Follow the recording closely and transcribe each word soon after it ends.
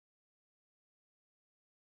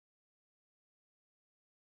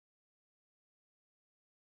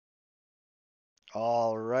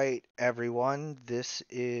All right, everyone. This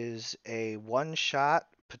is a one shot,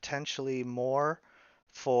 potentially more,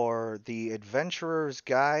 for the Adventurer's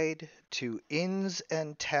Guide to Inns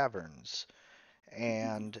and Taverns.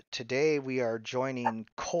 And today we are joining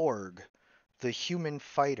Korg, the human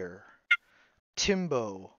fighter,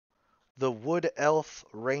 Timbo, the wood elf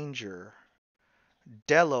ranger,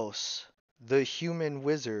 Delos, the human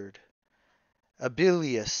wizard,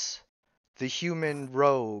 Abilius, the human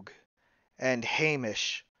rogue, and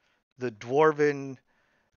Hamish, the dwarven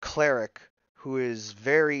cleric who is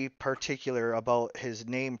very particular about his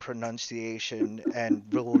name pronunciation and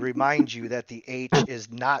will remind you that the H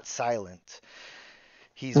is not silent.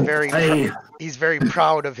 He's very I he's very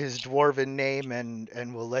proud of his dwarven name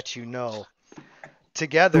and will let you know. don't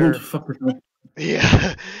Together, fuck with me.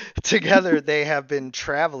 yeah, together they have been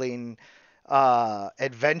traveling,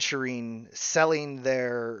 adventuring, selling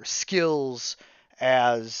their skills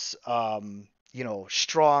as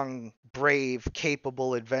strong, brave,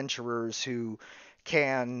 capable adventurers who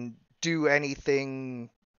can do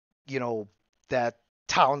anything, you know, that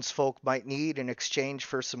townsfolk might need in exchange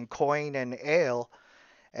for some coin and ale.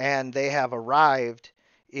 And they have arrived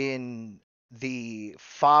in the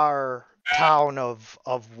far town of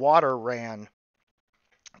Waterran,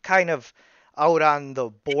 kind of out on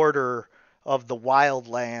the border of the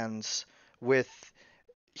wildlands, with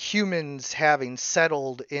humans having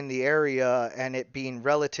settled in the area and it being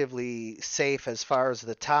relatively safe as far as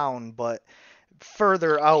the town, but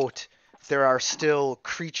further out there are still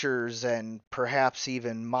creatures and perhaps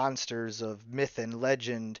even monsters of myth and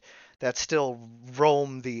legend that still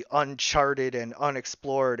roam the uncharted and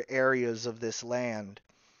unexplored areas of this land.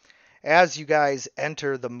 As you guys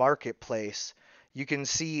enter the marketplace, you can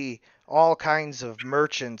see all kinds of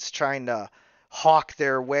merchants trying to hawk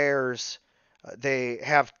their wares. They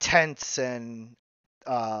have tents and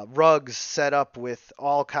rugs set up with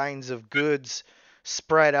all kinds of goods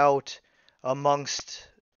spread out amongst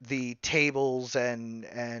the tables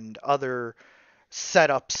and other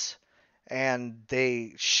setups, and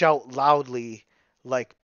they shout loudly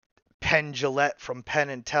like Penn Jillette from Penn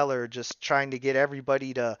and Teller, just trying to get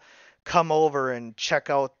everybody to come over and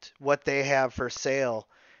check out what they have for sale.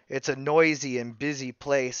 It's a noisy and busy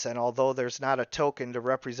place, and although there's not a token to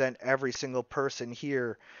represent every single person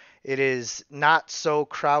here, it is not so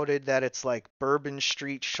crowded that it's like Bourbon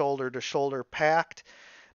Street shoulder to shoulder packed,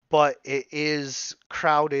 but it is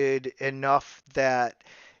crowded enough that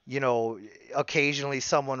occasionally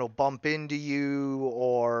someone will bump into you,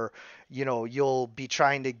 or you'll be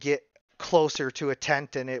trying to get closer to a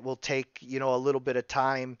tent and it will take a little bit of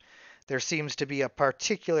time. There seems to be a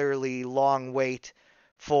particularly long wait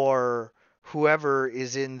for whoever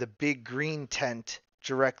is in the big green tent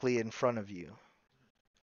directly in front of you.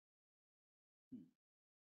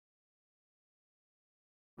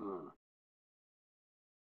 Hmm.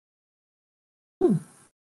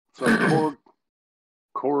 So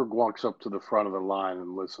Korg walks up to the front of the line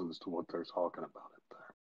and listens to what they're talking about it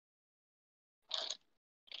there.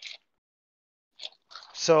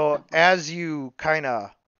 So as you kind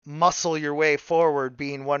of muscle your way forward,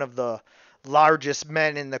 being one of the largest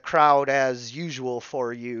men in the crowd as usual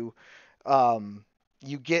for you,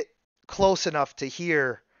 you get close enough to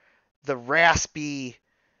hear the raspy,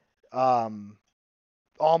 um,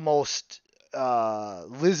 almost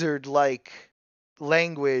lizard-like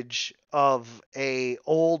language of a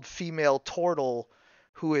old female turtle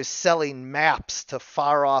who is selling maps to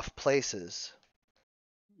far off places.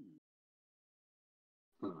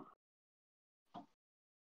 Hmm.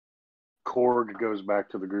 Korg goes back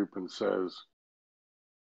to the group and says,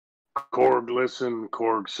 Korg, listen.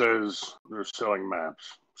 Korg says they're selling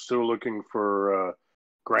maps. Still looking for a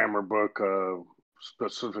grammar book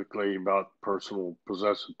specifically about personal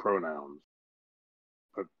possessive pronouns.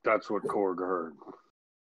 But that's what Korg heard.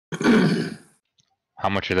 How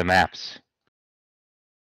much are the maps?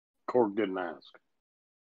 Korg didn't ask.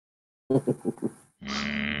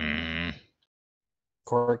 Mm,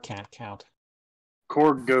 Korg can't count.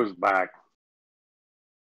 Korg goes back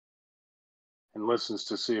and listens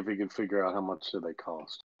to see if he can figure out how much do they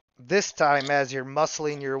cost. This time, as you're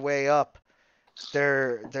muscling your way up,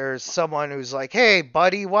 there's someone who's like, "Hey,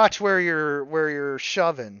 buddy, watch where you're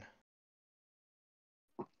shoving."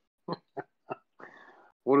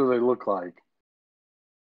 What do they look like?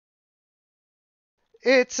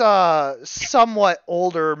 It's a somewhat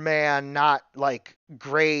older man, not like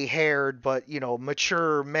gray-haired, but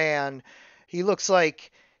mature man. He looks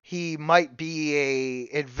like he might be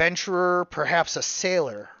a adventurer, perhaps a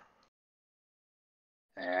sailor.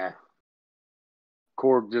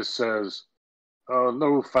 Korg just says,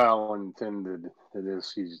 no foul intended. It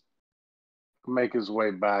is. He's make his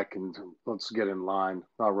way back and let's get in line.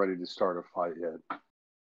 Not ready to start a fight yet.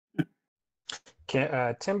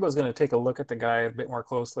 Timbo's going to take a look at the guy a bit more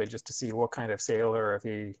closely just to see what kind of sailor, if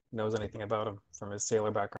he knows anything about him from his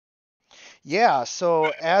sailor background. Yeah,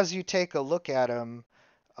 so as you take a look at him,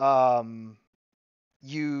 um,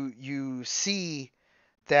 you see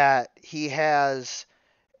that he has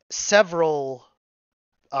several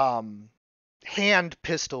um, hand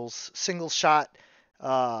pistols, single shot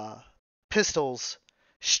uh, pistols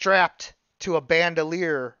strapped to a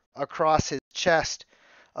bandolier across his chest,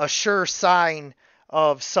 a sure sign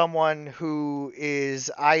of someone who is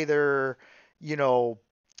either, you know,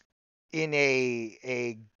 in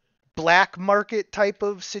a black market type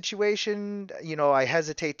of situation. I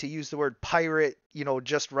hesitate to use the word pirate,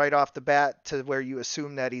 just right off the bat to where you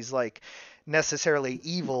assume that he's like necessarily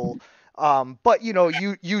evil. But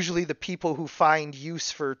usually the people who find use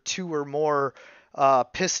for two or more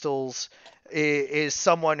pistols is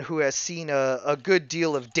someone who has seen a good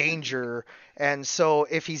deal of danger. And so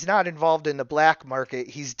if he's not involved in the black market,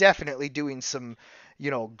 he's definitely doing some,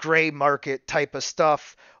 gray market type of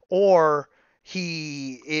stuff, or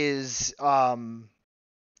he is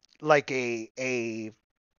like a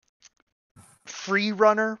free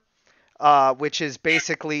runner, which is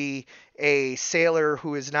basically a sailor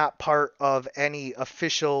who is not part of any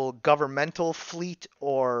official governmental fleet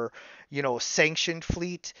or sanctioned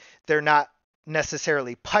fleet. They're not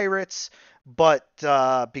necessarily pirates, but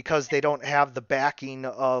because they don't have the backing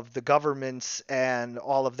of the governments and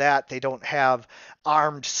all of that, they don't have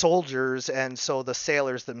armed soldiers, and so the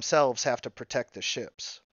sailors themselves have to protect the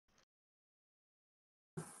ships.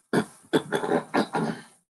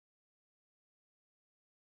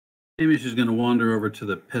 Amy's just going to wander over to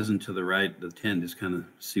the peasant to the right, the tent, just kind of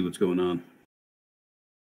see what's going on.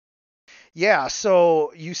 Yeah,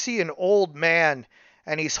 so you see an old man,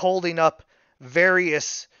 and he's holding up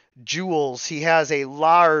various jewels. He has a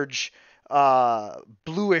large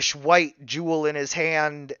bluish white jewel in his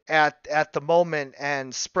hand at the moment,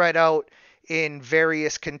 and spread out in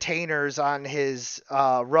various containers on his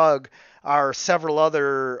rug are several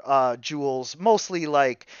other jewels, mostly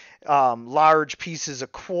like large pieces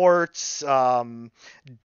of quartz,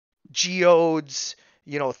 geodes,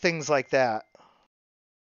 things like that.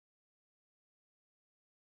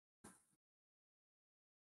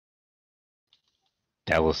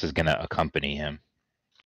 Dallas is gonna accompany him.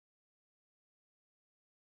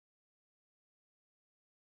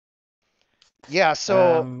 Yeah,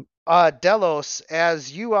 so Delos,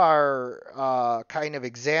 as you are kind of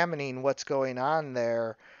examining what's going on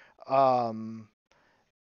there, um,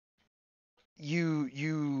 you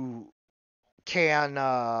can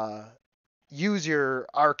use your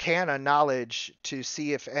Arcana knowledge to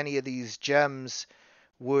see if any of these gems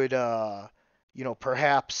would,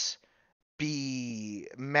 perhaps be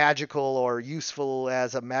magical or useful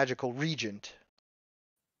as a magical regent.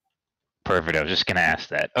 Perfect. I was just gonna ask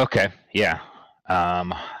that. Okay. Yeah.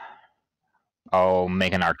 Um, I'll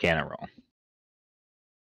make an Arcana roll.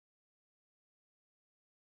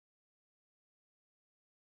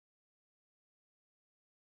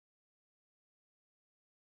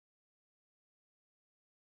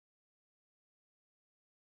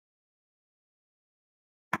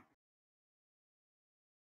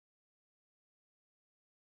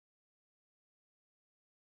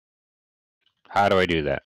 How do I do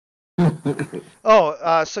that?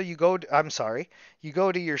 Oh, so I'm sorry. You go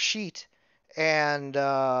to your sheet, and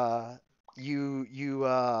you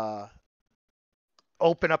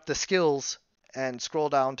open up the skills and scroll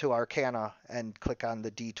down to Arcana and click on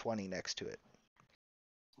the D20 next to it.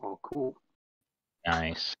 Oh, cool.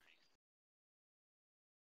 Nice.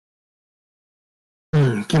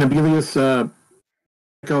 Can Abelius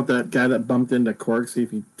check out that guy that bumped into Cork, see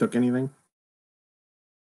if he took anything?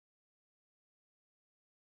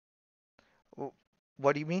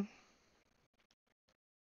 What do you mean?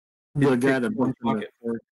 The guy that bumped into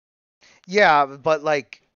Cork. Yeah, but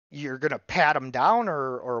like you're gonna pat him down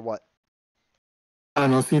or what? I don't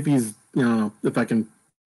know, see if he's, if I can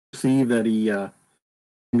perceive that he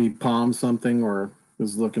maybe palmed something or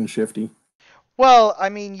is looking shifty. Well, I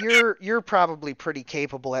mean, you're probably pretty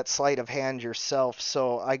capable at sleight of hand yourself,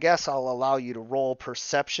 so I guess I'll allow you to roll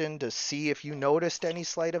perception to see if you noticed any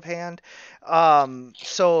sleight of hand.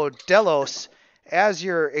 So Delos, as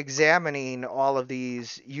you're examining all of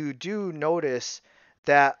these, you do notice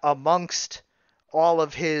that amongst all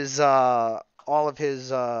of his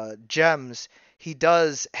gems, he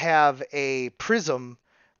does have a prism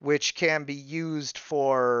which can be used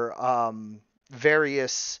for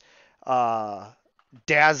various uh,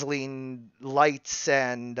 dazzling lights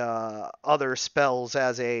and other spells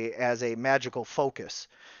as a magical focus.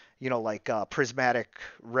 Like prismatic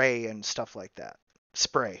ray and stuff like that.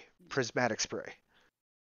 Prismatic spray.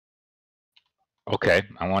 Okay,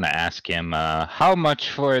 I want to ask him how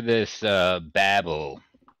much for this babble.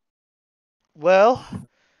 Well,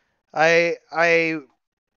 I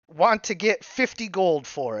want to get 50 gold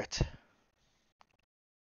for it.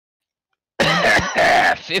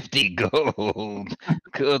 50 gold.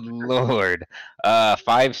 Good lord.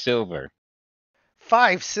 5 silver.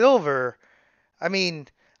 5 silver. I mean,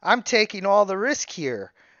 I'm taking all the risk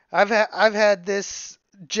here. I've had this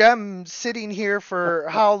gem sitting here for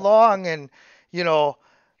how long, and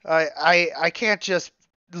I can't just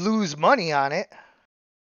lose money on it.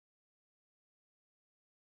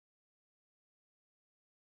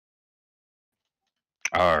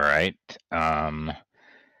 All right.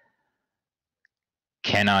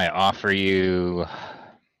 Can I offer you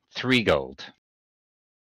 3 gold?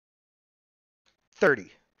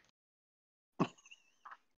 30.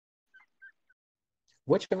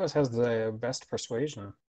 Which of us has the best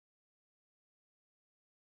persuasion?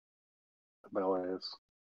 Bellas.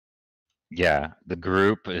 Yeah, the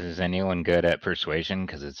group. Is anyone good at persuasion?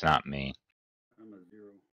 Because it's not me. I'm a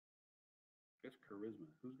 0. That's charisma.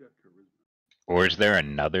 Who's got charisma? Or is there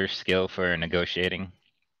another skill for negotiating?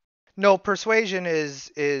 No, persuasion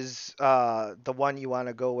is the one you want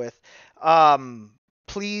to go with.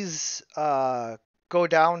 Please go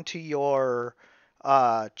down to your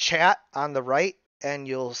chat on the right, and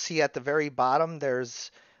you'll see at the very bottom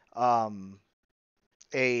there's a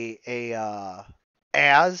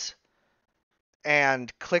as,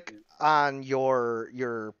 and click on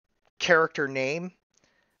your character name.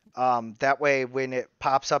 That way, when it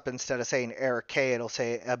pops up, instead of saying Eric K, it'll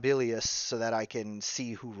say Abilius, so that I can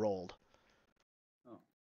see who rolled.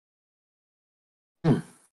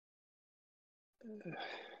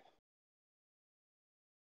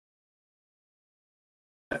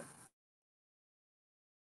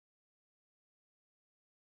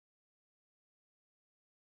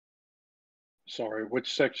 Sorry,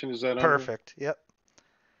 which section is that under? Perfect. Yep.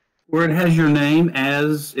 Where it has your name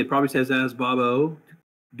as, it probably says as Bob O.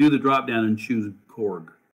 Do the drop down and choose Korg.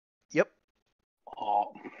 Yep.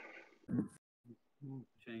 Oh.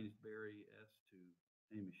 Change Barry S to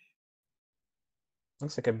Hamish.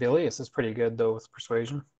 Looks like Abilius is pretty good though with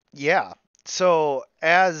persuasion. Yeah. So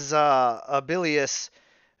as Abilius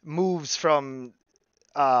moves from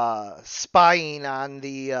spying on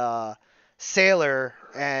the sailor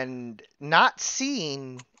and not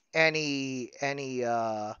seeing any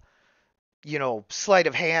sleight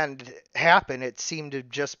of hand happen, it seemed to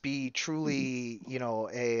just be truly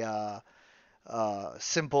a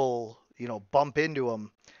simple bump into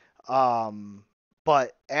him.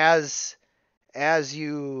 But as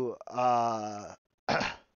you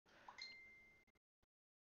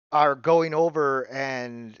are going over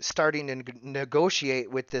and starting to negotiate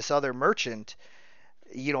with this other merchant,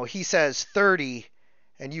 he says 30,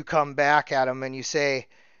 and you come back at him and you say,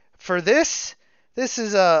 for this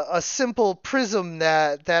is a simple prism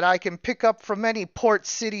that I can pick up from any port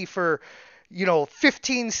city for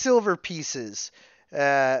 15 silver pieces.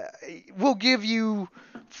 We'll give you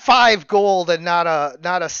 5 gold and not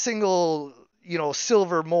a single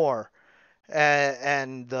silver more.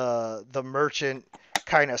 And the merchant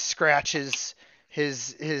kind of scratches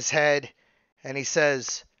his head, and he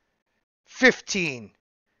says 15,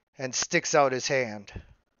 and sticks out his hand.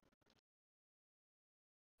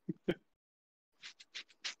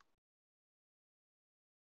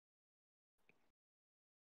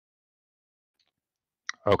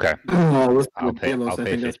 Okay. Oh, I'll pay I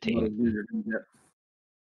think that's 15. what weird. Yeah.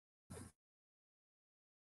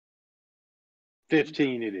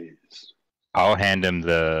 15 it is. I'll hand him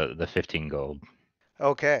the 15 gold.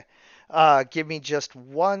 Okay. Give me just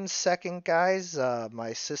 1 second, guys.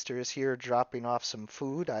 My sister is here dropping off some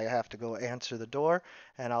food. I have to go answer the door,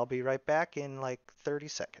 and I'll be right back in like 30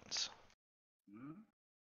 seconds.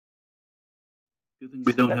 Good thing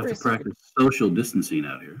we don't have to practice social distancing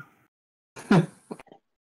out here.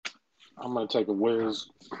 I'm going to take a whiz.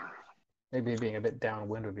 Maybe being a bit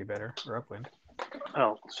downwind would be better, or upwind.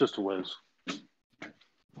 Oh, it's just a whiz.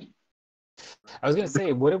 I was going to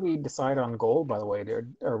say, what did we decide on gold, by the way?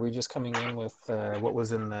 Are we just coming in with what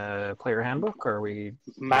was in the player handbook, or are we...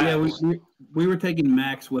 Yeah, we were taking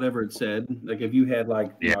max whatever it said. Like if you had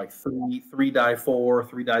like three die 4,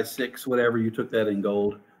 3 die 6, whatever, you took that in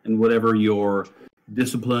gold, and whatever your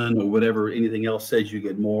discipline or whatever anything else says, you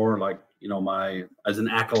get more. Like as an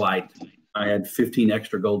acolyte, I had 15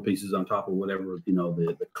 extra gold pieces on top of whatever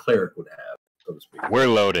the cleric would have, so to speak. We're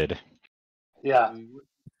loaded. Yeah.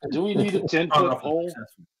 Do we need a 10-foot pole?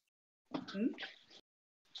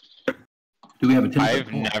 Do we have a 10-foot I've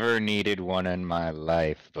pole? never needed one in my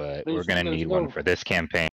life, but we're gonna need one for this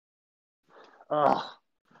campaign. And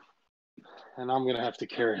I'm gonna have to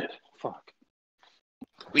carry it. Fuck.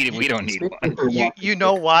 We don't need Speak- one. You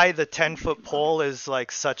know why the 10-foot pole is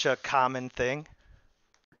like such a common thing?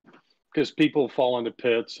 Because people fall into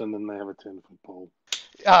pits and then they have a 10-foot pole.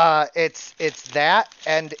 It's that,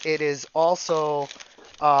 and it is also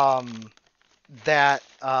that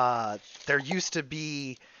there used to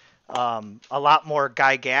be a lot more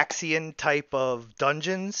Gygaxian type of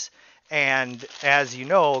dungeons, and as you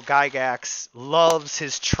know, Gygax loves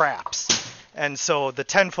his traps, and so the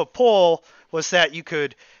 10-foot pole was that you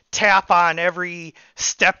could tap on every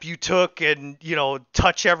step you took and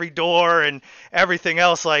touch every door and everything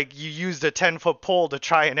else, like you used a 10-foot pole to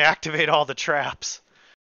try and activate all the traps.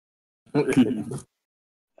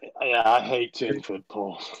 Yeah, I hate 10-foot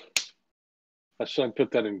poles. I should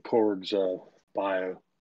put that in Korg's bio.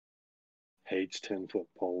 Hates 10-foot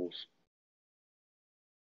poles.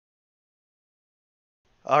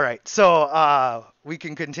 All right, so we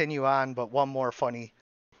can continue on, but one more funny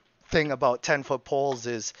thing about 10-foot poles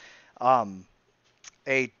is a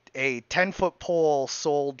 10-foot pole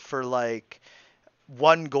sold for like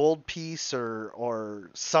 1 gold piece or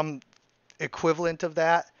some equivalent of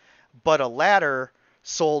that, but a ladder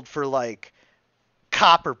sold for like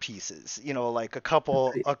copper pieces, like a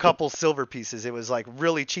couple silver pieces. It was like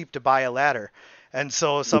really cheap to buy a ladder. And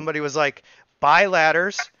so somebody was like, buy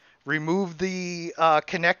ladders, remove the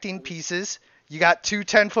connecting pieces. You got 2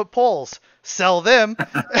 10-foot poles. Sell them.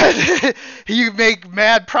 You make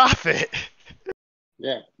mad profit.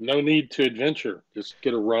 Yeah, no need to adventure. Just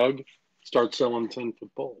get a rug, start selling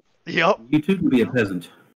 10-foot poles. Yep. You too can be a peasant.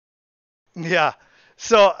 Yeah.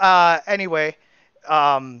 So anyway,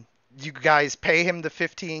 you guys pay him the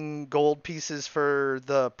 15 gold pieces for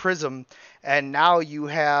the prism, and now you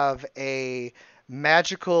have a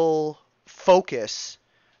magical focus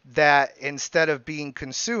that instead of being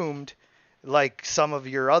consumed like some of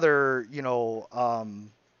your other,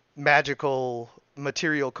 magical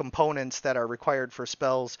material components that are required for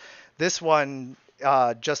spells, this one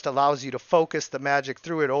just allows you to focus the magic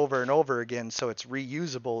through it over and over again, so it's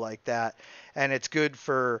reusable like that, and it's good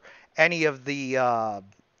for any of the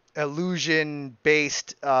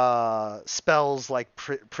illusion-based spells like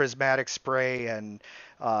prismatic spray and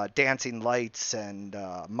dancing lights and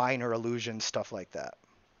minor illusions, stuff like that.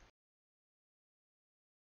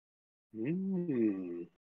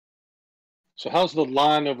 So how's the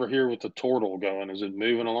line over here with the turtle going? Is it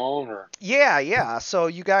moving along or? Yeah. So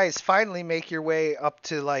you guys finally make your way up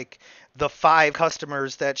to like the 5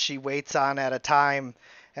 customers that she waits on at a time.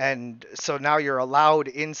 And so now you're allowed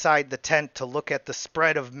inside the tent to look at the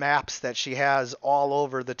spread of maps that she has all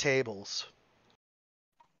over the tables.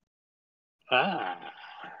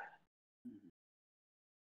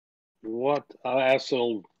 What? I asked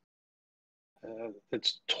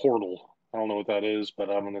it's turtle. I don't know what that is,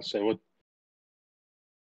 but I'm gonna say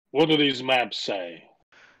what do these maps say?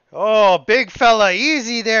 Oh, big fella,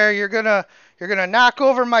 easy there. You're gonna knock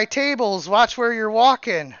over my tables. Watch where you're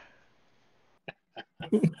walking.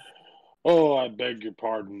 Oh, I beg your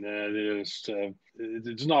pardon.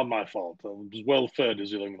 It's not my fault. I'm as well fed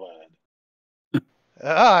as a young lad.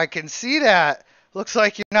 Oh, I can see that. Looks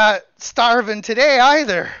like you're not starving today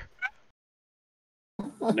either.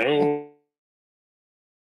 No.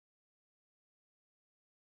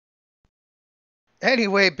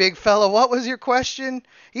 Anyway, big fella, what was your question?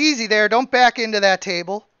 Easy there. Don't back into that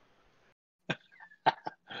table.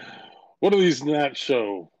 What do these maps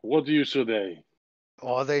show? What do you show they?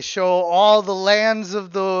 Oh, they show all the lands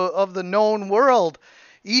of the known world.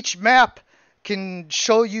 Each map can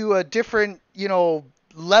show you a different,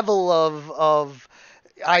 level of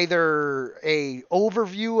either a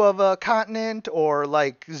overview of a continent or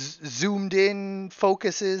like zoomed in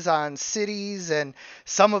focuses on cities, and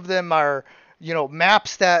some of them are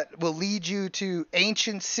maps that will lead you to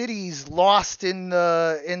ancient cities lost in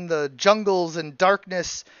the jungles and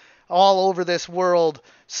darkness all over this world.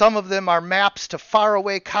 Some of them are maps to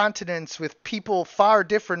faraway continents with people far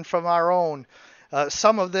different from our own.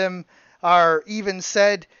 Some of them are even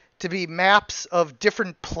said to be maps of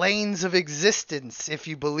different planes of existence, if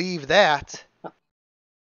you believe that.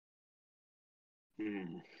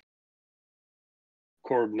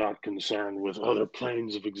 Korg not concerned with other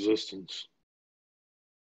planes of existence.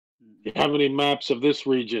 Do you have any maps of this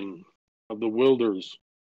region, of the Wilders,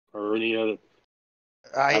 or any other?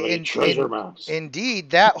 Treasure maps?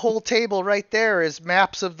 Indeed, that whole table right there is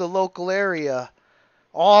maps of the local area.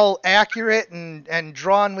 All accurate and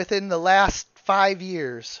drawn within the last 5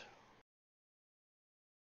 years.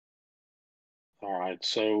 All right,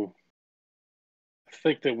 so I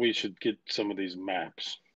think that we should get some of these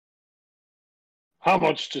maps. How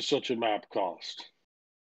much does such a map cost?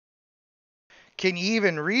 Can you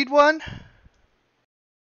even read one?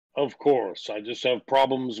 Of course, I just have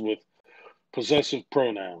problems with possessive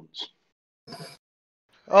pronouns.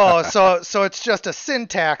 Oh, so it's just a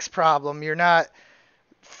syntax problem. You're not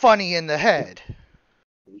funny in the head.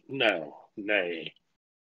 No, nay.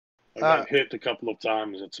 I Uh, got hit a couple of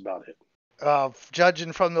times. That's about it.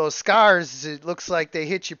 Judging from those scars, it looks like they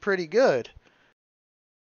hit you pretty good.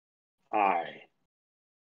 Aye.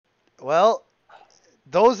 Well,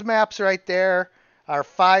 those maps right there are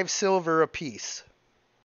 5 silver apiece.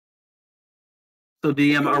 So,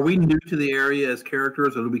 DM, are we new to the area as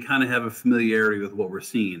characters, or do we kind of have a familiarity with what we're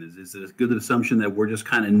seeing? Is it a good assumption that we're just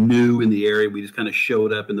kind of new in the area? We just kind of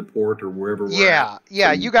showed up in the port or wherever we're at?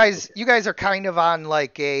 Yeah. So, You guys are kind of on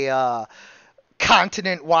like a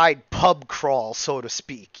continent-wide pub crawl, so to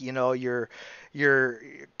speak. You know, you're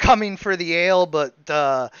coming for the ale,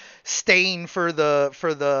 but staying for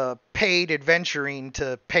the paid adventuring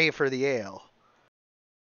to pay for the ale.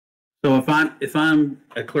 So if I'm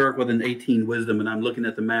a cleric with an 18 wisdom and I'm looking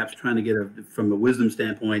at the maps trying to get from a wisdom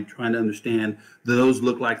standpoint, trying to understand, do those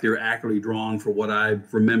look like they're accurately drawn for what I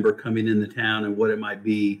remember coming into town and what it might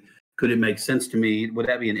be? Could it make sense to me? Would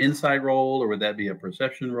that be an insight roll, or would that be a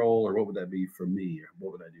perception roll, or what would that be for me? Or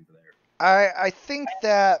what would I do for there? I think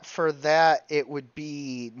that for that it would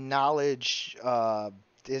be knowledge.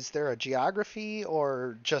 Is there a geography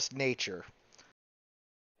or just nature?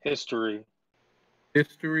 History.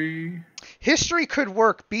 History. History could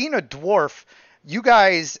work. Being a dwarf, you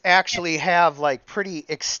guys actually have like pretty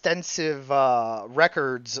extensive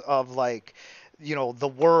records of like the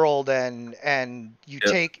world, and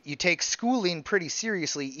Yep. you take schooling pretty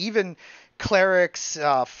seriously. Even clerics,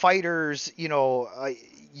 fighters,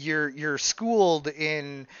 you're schooled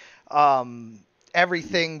in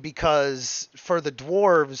everything, because for the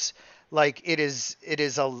dwarves, like it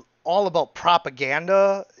is all about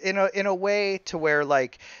propaganda in a way, to where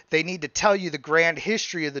like they need to tell you the grand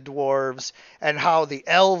history of the dwarves and how the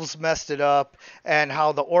elves messed it up, and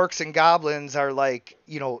how the orcs and goblins are like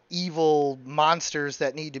evil monsters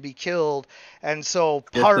that need to be killed. And so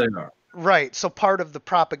Yes, they are. right, so part of the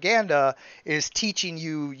propaganda is teaching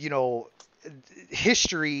you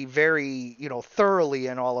history very thoroughly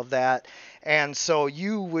and all of that. And so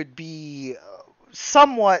you would be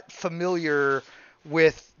somewhat familiar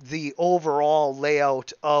with the overall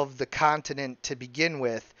layout of the continent to begin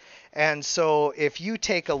with. And so if you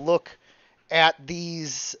take a look at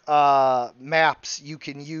these maps, you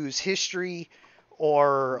can use history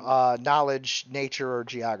or knowledge, nature, or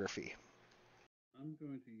geography. I'm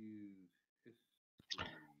going to use history.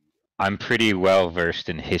 I'm pretty well versed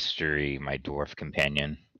in history, my dwarf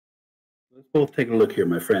companion. Let's both take a look here,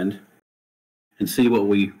 my friend, and see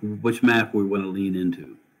which map we want to lean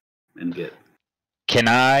into and get. Can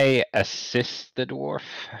I assist the dwarf?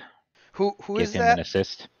 Who Give is him an that?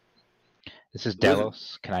 assist. This is Who is it?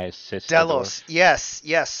 Delos. Can I assist the Delos. dwarf?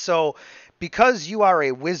 Yes. So because you are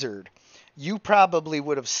a wizard, you probably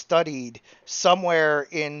would have studied somewhere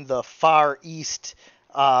in the far east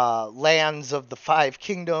lands of the Five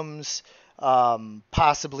Kingdoms,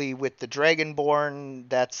 possibly with the Dragonborn.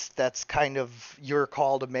 That's kind of your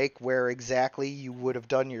call to make, where exactly you would have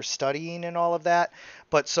done your studying and all of that.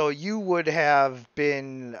 But so you would have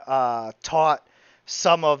been taught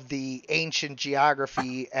some of the ancient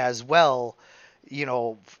geography as well,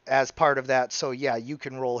 as part of that. So yeah, you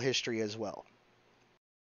can roll history as well.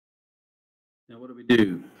 Now, what do we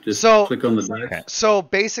do? Just So click on the dice. Okay. so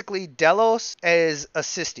basically Delos is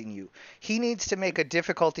assisting you. He needs to make a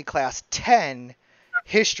difficulty class 10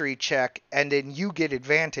 history check, and then you get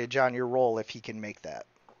advantage on your roll if he can make that.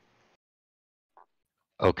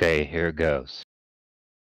 Okay, here it goes.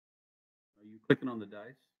 Are you clicking on the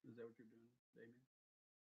dice? Is that what you're doing, Damien?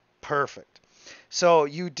 Perfect. So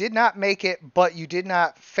you did not make it, but you did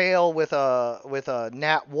not fail with a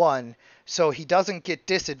nat 1, so he doesn't get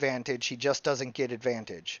disadvantage, he just doesn't get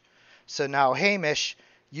advantage. So now Hamish,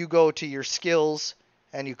 you go to your skills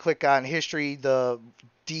and you click on history, the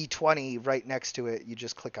D20 right next to it, you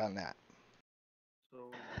just click on that.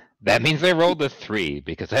 So, That means I rolled a 3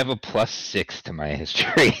 because I have a +6 to my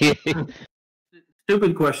history.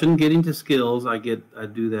 stupid question. Getting to skills, I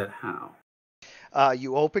do that how?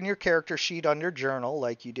 You open your character sheet under journal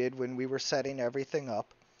like you did when we were setting everything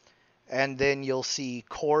up, and then you'll see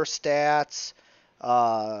core stats,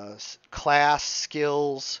 class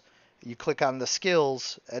skills, You click on the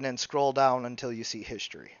skills and then scroll down until you see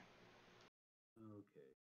history. Okay.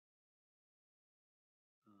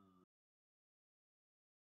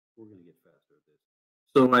 We're gonna get faster at this.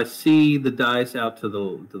 So I see the dice out to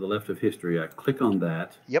the left of history. I click on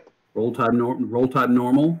that. Yep. Roll type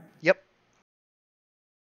normal. Yep.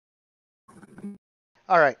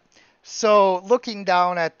 All right. So looking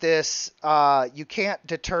down at this, you can't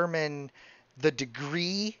determine the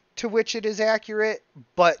degree to which it is accurate,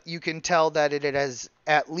 but you can tell that it is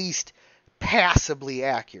at least passably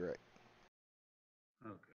accurate.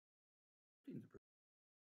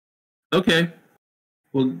 Okay.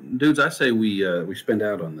 Well, dudes, I say we spend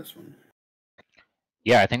out on this one.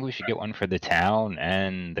 Yeah, I think we should get one for the town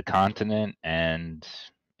and the continent and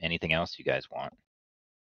anything else you guys want.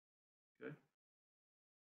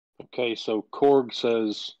 Okay, so Korg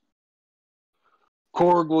says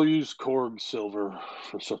Korg will use Korg silver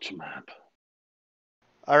for such a map.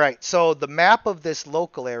 All right, so the map of this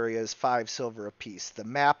local area is 5 silver apiece. The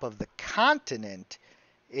map of the continent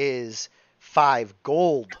is 5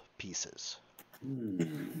 gold pieces.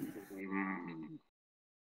 Mm.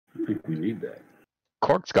 I think we need that.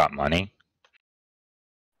 Cork's got money.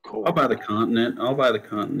 Cool. I'll buy the continent.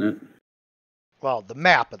 Well, the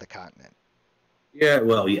map of the continent. Yeah,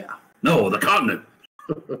 well, yeah. No, the continent.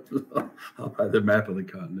 I'll buy the map of the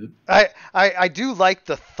continent. I do like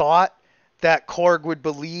the thought that Korg would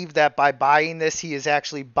believe that by buying this, he is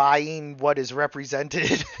actually buying what is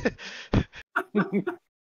represented.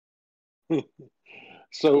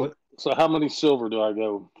 So how many silver do I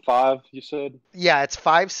go? 5, you said? Yeah, it's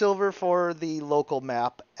 5 silver for the local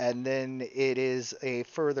map, and then it is a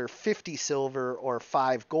further 50 silver or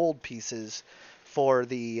 5 gold pieces for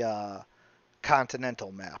the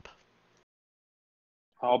continental map.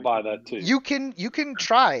 I'll buy that too. You can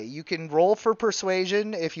try. You can roll for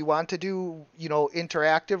persuasion if you want to do,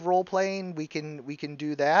 interactive role playing. We can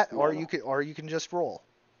do that, or you can just roll.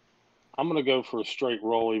 I'm gonna go for a straight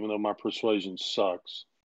roll, even though my persuasion sucks,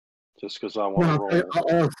 just because I want to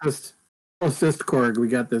roll. I'll assist Korg. We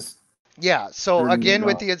got this. Yeah. So again,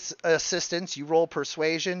 with the assistance, you roll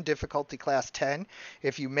persuasion, difficulty class 10.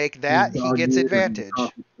 If you make that, he gets advantage.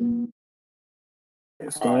 So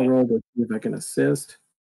I'll roll to see if I can assist.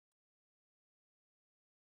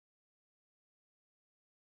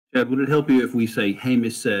 Chad, would it help you if we say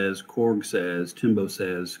Hamish says, Korg says, Timbo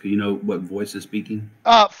says? You know what voice is speaking?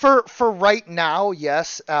 For right now,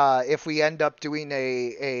 yes. If we end up doing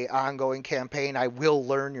a ongoing campaign, I will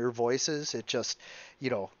learn your voices. It just,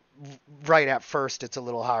 right at first, it's a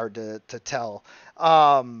little hard to tell.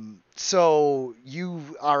 So you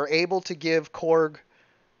are able to give Korg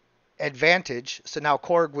advantage. So now,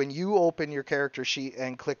 Korg, when you open your character sheet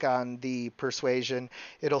and click on the persuasion,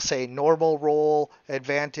 it'll say normal roll,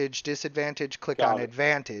 advantage, disadvantage. Click on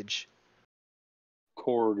advantage.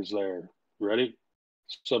 Korg is there. Ready?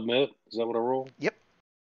 Submit. Is that what I roll? Yep.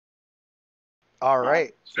 All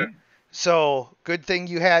right. So good thing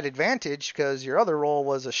you had advantage because your other roll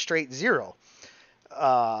was a straight 0.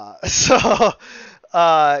 Well,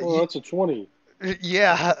 that's a 20.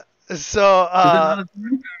 Yeah. So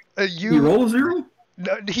you roll a 0?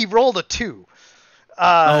 No, he rolled a 2.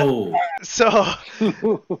 So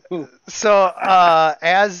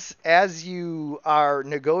as you are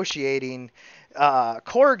negotiating,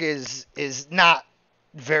 Korg is not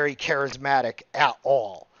very charismatic at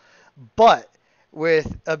all, but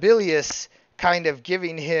with Abilius kind of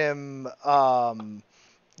giving him a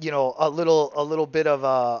little bit of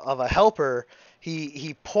a helper,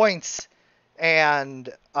 he points and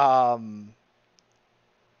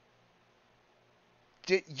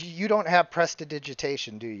you don't have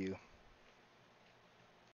prestidigitation, do you?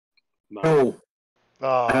 No.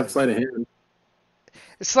 I have sleight of hand.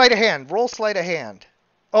 Sleight of hand. Roll sleight of hand.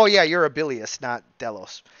 Oh yeah, you're Abilius, not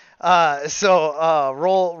Delos. So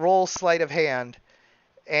roll sleight of hand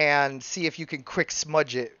and see if you can quick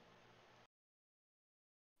smudge it.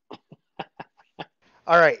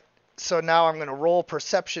 All right. So now I'm going to roll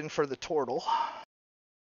perception for the turtle.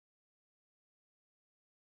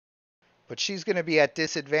 But she's going to be at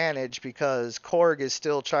disadvantage because Korg is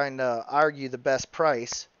still trying to argue the best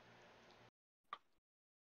price.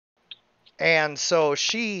 And so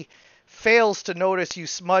she fails to notice you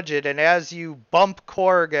smudge it, and as you bump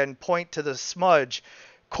Korg and point to the smudge,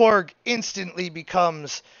 Korg instantly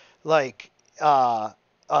becomes like a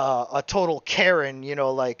total Karen,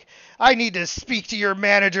 like, I need to speak to your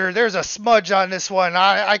manager. There's a smudge on this one.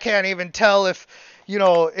 I can't even tell if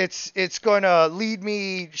it's going to lead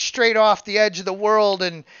me straight off the edge of the world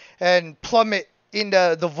and plummet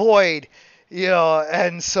into the void,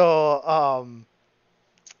 and so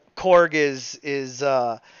Korg is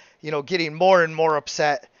getting more and more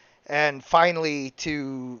upset. And finally,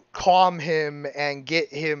 to calm him and get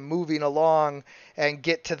him moving along and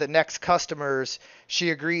get to the next customers,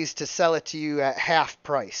 she agrees to sell it to you at half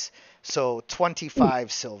price. So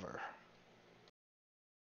 25 silver.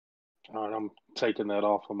 All right, I'm taking that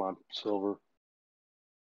off of my silver.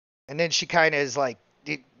 And then she kind of is like,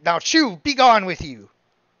 now Chew, be gone with you.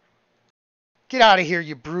 Get out of here,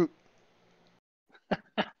 you brute.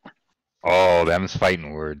 Oh, them's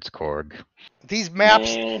fighting words, Korg. These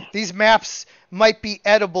maps might be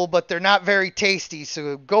edible, but they're not very tasty.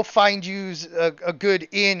 So go find you a good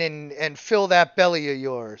inn and fill that belly of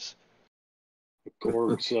yours.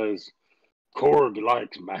 Korg says, Korg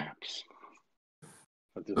likes maps.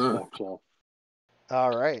 I just walks off.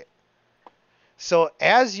 All right. So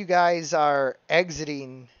as you guys are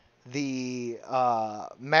exiting the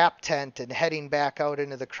map tent and heading back out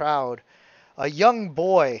into the crowd, a young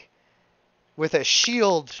boy with a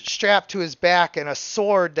shield strapped to his back and a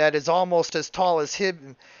sword that is almost as tall as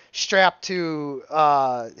him strapped to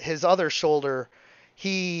his other shoulder,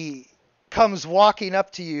 he comes walking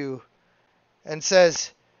up to you and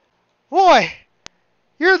says, "Boy,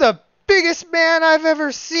 you're the biggest man I've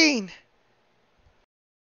ever seen."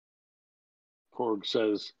 Korg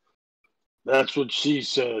says, that's what she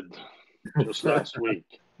said just last week.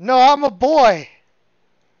 No, I'm a boy.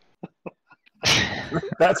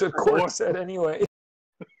 That's what Cork said anyway.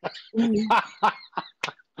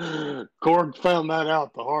 Korg found that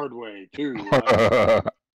out the hard way, too.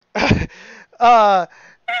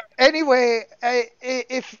 Anyway,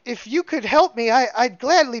 if you could help me, I'd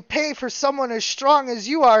gladly pay for someone as strong as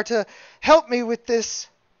you are to help me with this.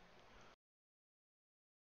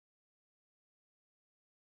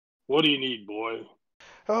 What do you need, boy?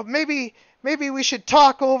 Maybe we should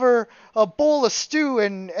talk over a bowl of stew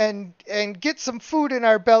and get some food in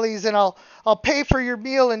our bellies, and I'll pay for your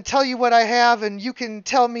meal and tell you what I have, and you can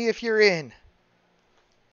tell me if you're in.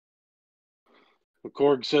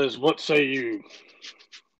 Korg says, what say you,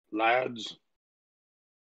 lads?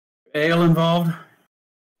 Ale involved?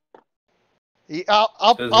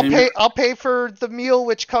 I'll pay for the meal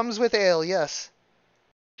which comes with ale. Yes.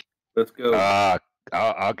 Let's go.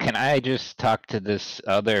 Can I just talk to this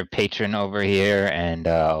other patron over here, and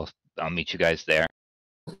I'll meet you guys there.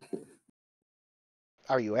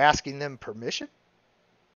 Are you asking them permission?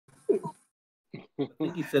 I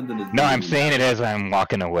think he said that. No, I'm saying it as I'm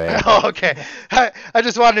walking away. Oh, okay. I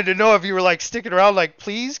just wanted to know if you were like sticking around, like,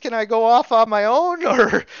 please, can I go off on my own,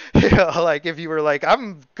 or like if you were like,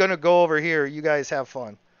 I'm gonna go over here. You guys have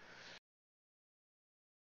fun.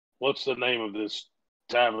 What's the name of this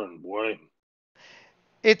tavern, boy?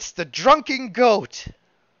 It's the Drunken Goat.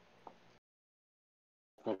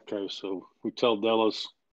 Okay, so we tell Delos,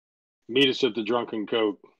 meet us at the Drunken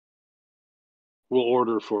Goat. We'll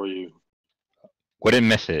order for you. Wouldn't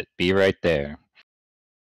miss it. Be right there.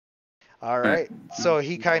 All right. So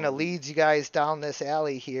he kind of leads you guys down this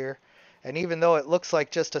alley here. And even though it looks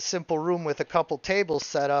like just a simple room with a couple tables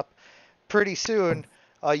set up, pretty soon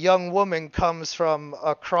a young woman comes from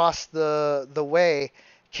across the way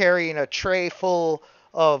carrying a tray full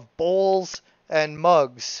of bowls and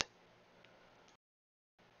mugs.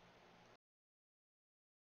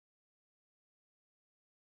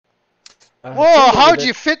 Whoa, how'd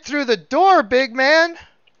you fit through the door, big man?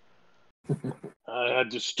 I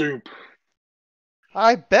had to stoop.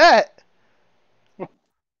 I bet.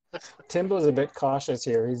 Timbo's a bit cautious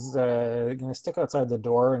here. He's gonna stick outside the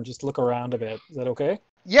door and just look around a bit. Is that okay?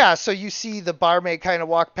 Yeah, so you see the barmaid kind of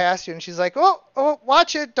walk past you, and she's like, "Oh,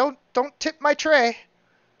 watch it! Don't tip my tray."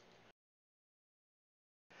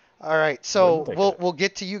 All right, so we'll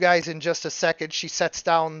get to you guys in just a second. She sets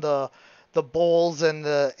down the bowls and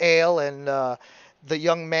the ale, and the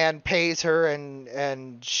young man pays her,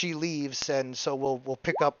 and she leaves, and so we'll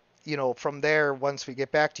pick up from there once we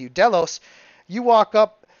get back to you. Delos, you walk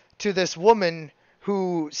up to this woman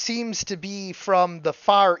who seems to be from the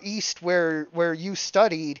far east where you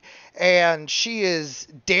studied, and she is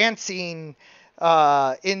dancing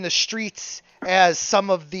in the streets as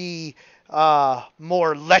some of the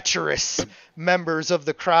more lecherous members of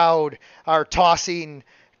the crowd are tossing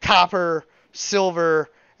copper, silver,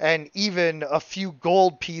 and even a few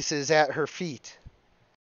gold pieces at her feet.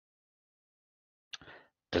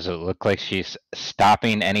 Does it look like she's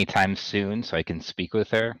stopping anytime soon so I can speak with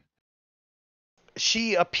her?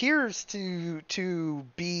 She appears to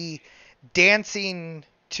be dancing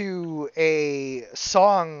to a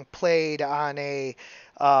song played on a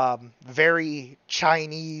very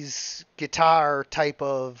Chinese guitar type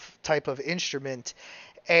of instrument,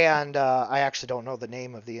 and I actually don't know the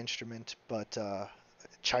name of the instrument, but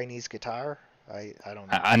Chinese guitar. I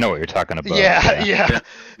don't know. I know what you're talking about. Yeah.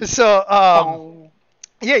 So all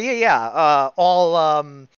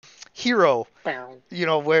Hero.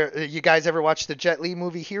 Where you guys ever watch the Jet Li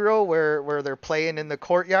movie Hero, where they're playing in the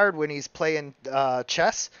courtyard when he's playing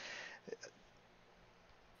chess?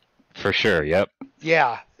 For sure. Yep.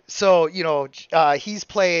 Yeah. So he's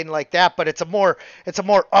playing like that, but it's a more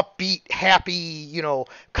upbeat, happy,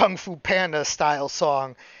 Kung Fu Panda style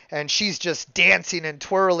song, and she's just dancing and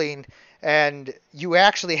twirling, and you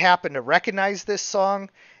actually happen to recognize this song.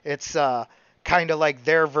 It's kind of like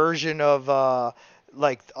their version of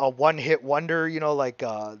like a one-hit wonder, like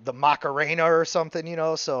the Macarena or something,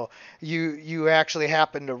 So you actually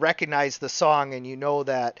happen to recognize the song, and you know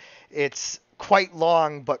that it's quite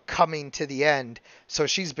long but coming to the end. So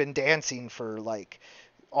she's been dancing for like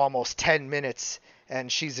almost 10 minutes,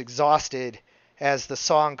 and she's exhausted as the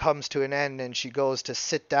song comes to an end, and she goes to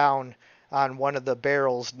sit down on one of the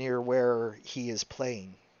barrels near where he is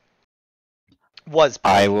playing. Was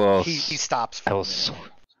playing. I will. He stops for I a will.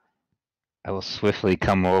 minute. I will swiftly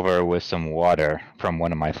come over with some water from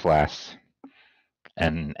one of my flasks,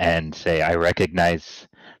 and say I recognize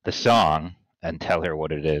the song, and tell her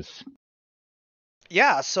what it is.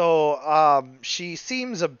 Yeah, so she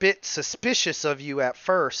seems a bit suspicious of you at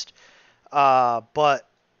first, but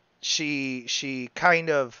she kind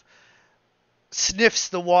of sniffs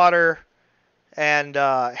the water and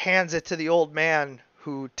hands it to the old man,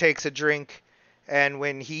 who takes a drink, and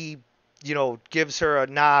when he gives her a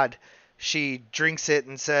nod, she drinks it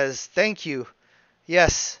and says, "Thank you.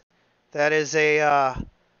 Yes, that is a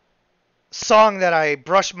song that I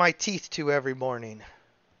brush my teeth to every morning."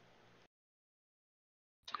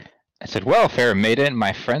 I said, "Well, fair maiden,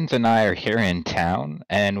 my friends and I are here in town,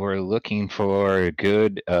 and we're looking for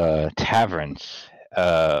good taverns.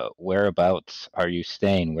 Whereabouts are you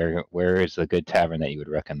staying? Where is a good tavern that you would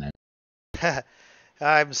recommend?"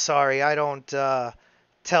 I'm sorry, I don't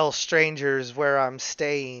tell strangers where I'm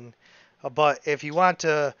staying. But if you want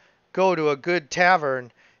to go to a good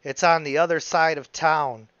tavern, it's on the other side of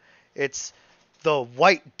town. It's the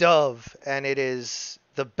White Dove, and it is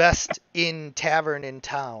the best inn tavern in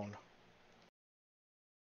town.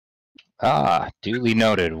 Ah, duly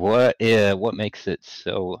noted. What makes it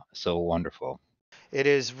so wonderful? It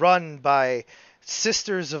is run by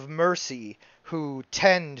Sisters of Mercy who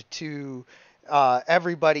tend to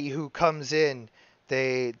everybody who comes in.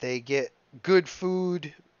 They get good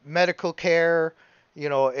food, medical care.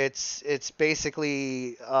 It's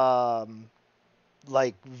basically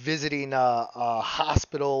like visiting a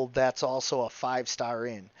hospital that's also a 5-star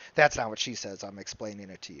inn. That's not what she says. I'm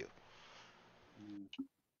explaining it to you.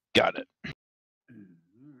 Got it.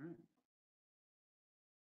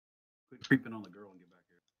 Quit creeping on the girl and get back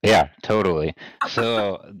here. Yeah, totally.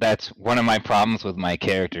 So that's one of my problems with my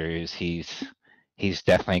character is he's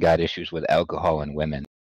definitely got issues with alcohol and women.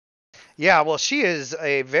 Yeah, well, she is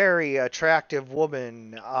a very attractive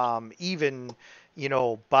woman, even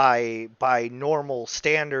by normal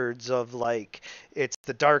standards of like it's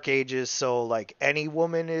the Dark Ages, so like any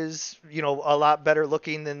woman is a lot better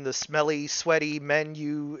looking than the smelly, sweaty men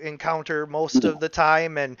you encounter most of the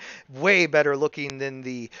time, and way better looking than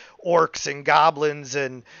the orcs and goblins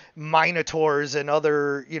and minotaurs and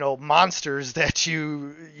other monsters that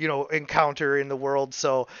you encounter in the world.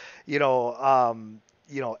 So you know.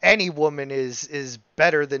 Any woman is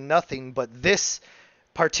better than nothing, but this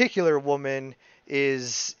particular woman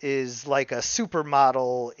is like a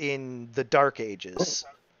supermodel in the Dark Ages.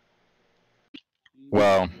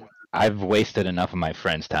 Well, I've wasted enough of my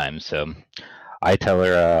friend's time, so I tell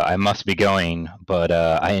her I must be going, but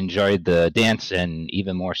I enjoyed the dance and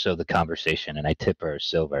even more so the conversation, and I tip her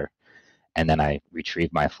silver, and then I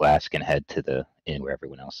retrieve my flask and head to the inn where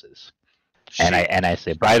everyone else is. And I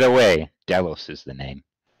say, by the way, Delos is the name.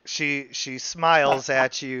 She smiles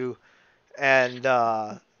at you, and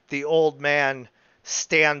the old man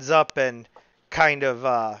stands up and kind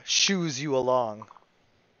of shoos you along.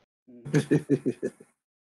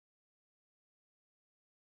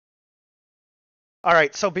 All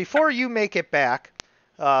right, so before you make it back,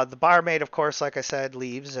 the barmaid, of course, like I said,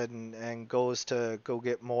 leaves and goes to go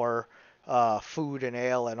get more food and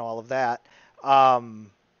ale and all of that.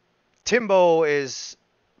 Timbo is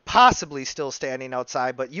possibly still standing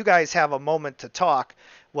outside, but you guys have a moment to talk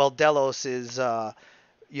while Delos is,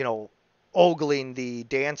 ogling the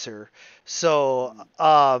dancer. So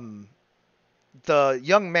the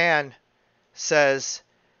young man says,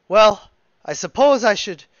 "Well, I suppose I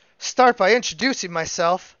should start by introducing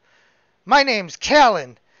myself. My name's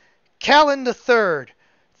Callan the Third.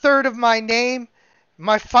 Third of my name.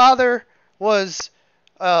 My father was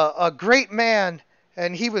a great man,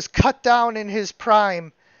 and he was cut down in his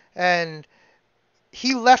prime, and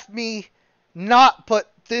he left me naught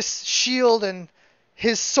but this shield and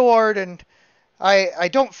his sword, and I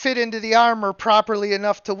don't fit into the armor properly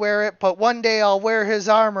enough to wear it, but one day I'll wear his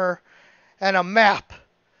armor and a map.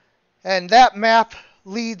 And that map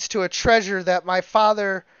leads to a treasure that my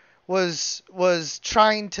father was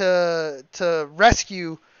trying to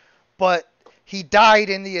rescue, but he died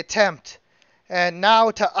in the attempt. And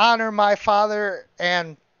now, to honor my father,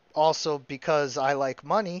 and also because I like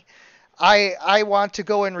money, I want to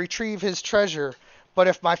go and retrieve his treasure. But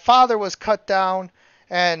if my father was cut down,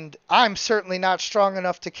 and I'm certainly not strong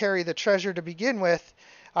enough to carry the treasure to begin with,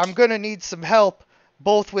 I'm going to need some help,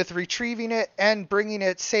 both with retrieving it and bringing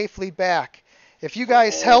it safely back. If you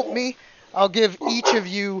guys help me, I'll give each of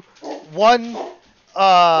you one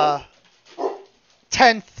uh,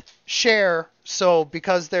 10th share. So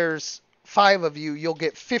because there's 5 of you, you'll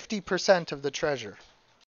get 50% of the treasure.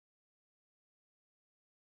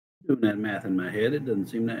 Doing that math in my head, it doesn't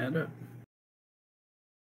seem to add up.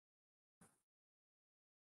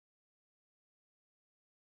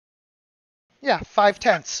 Yeah,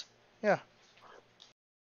 5/10. Yeah.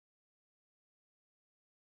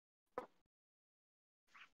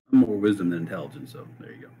 I'm more wisdom than intelligence, so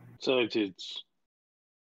there you go. So it's,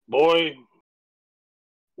 boy,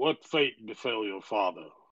 what fate befell your father?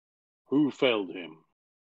 Who failed him?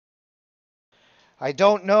 I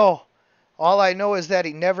don't know. All I know is that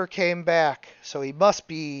he never came back, so he must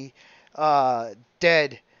be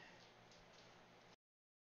dead.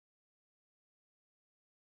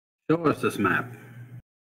 Show us this map.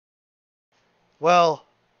 Well,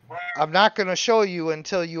 I'm not going to show you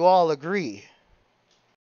until you all agree.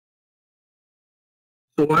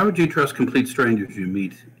 So why would you trust complete strangers you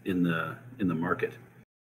meet in the market?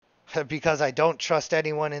 Because I don't trust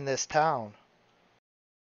anyone in this town.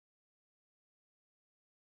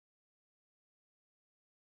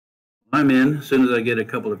 I'm in as soon as I get a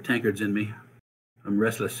couple of tankards in me. I'm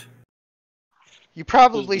restless. You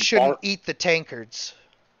probably Is the shouldn't bar- eat the tankards.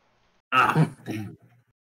 Ah, damn.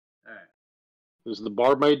 All right. Is the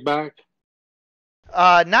barmaid back?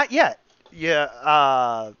 Not yet.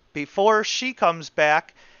 Yeah. Before she comes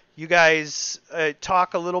back, you guys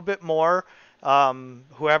talk a little bit more.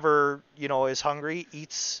 Whoever is hungry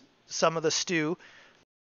eats some of the stew,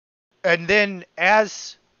 and then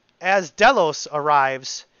as Delos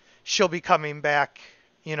arrives, she'll be coming back,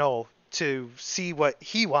 to see what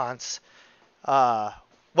he wants. Uh,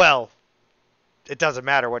 well, it doesn't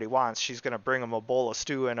matter what he wants. She's gonna bring him a bowl of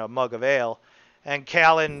stew and a mug of ale, and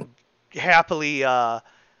Callan happily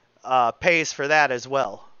pays for that as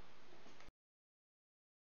well.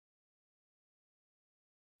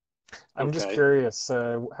 I'm just Okay. curious,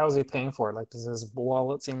 how's he paying for it? Like, does his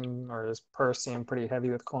wallet seem, or his purse seem pretty heavy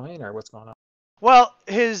with coin, or what's going on? Well,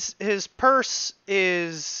 his purse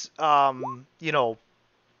is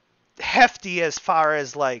hefty as far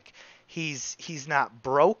as like he's not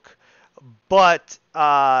broke, but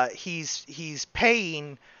he's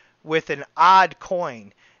paying with an odd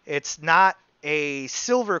coin. It's not a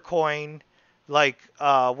silver coin like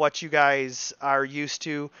what you guys are used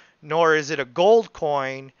to, nor is it a gold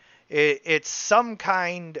coin. It's some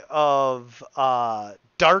kind of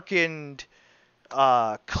darkened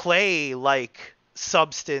clay-like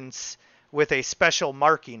substance with a special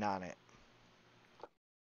marking on it.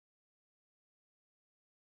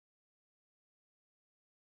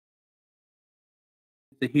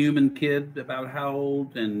 The human kid about how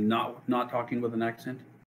old and not talking with an accent?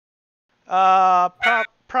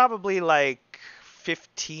 Probably like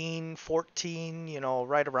 15, 14,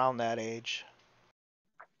 right around that age.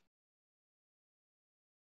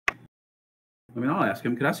 I mean, I'll ask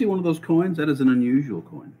him, could I see one of those coins? That is an unusual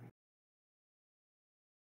coin.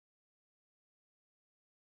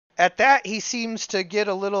 At that, he seems to get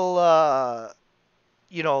a little,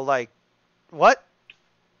 like, what?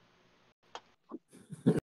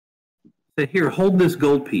 Say, here, hold this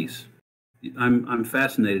gold piece. I'm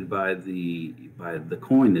fascinated by the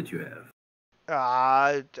coin that you have.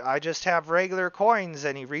 I just have regular coins,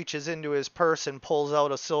 and he reaches into his purse and pulls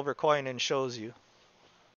out a silver coin and shows you.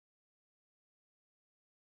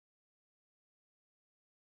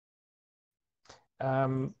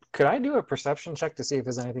 Could I do a perception check to see if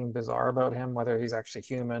there's anything bizarre about him, whether he's actually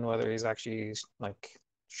human, whether he's actually like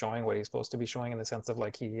showing what he's supposed to be showing in the sense of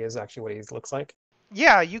like he is actually what he looks like?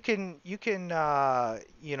 Yeah, you can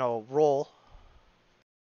roll.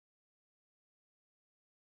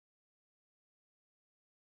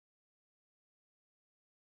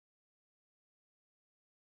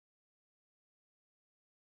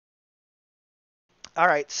 All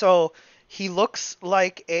right, so He looks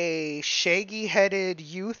like a shaggy-headed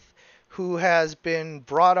youth who has been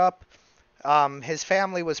brought up. His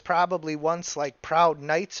family was probably once like proud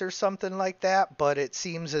knights or something like that, but it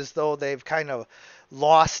seems as though they've kind of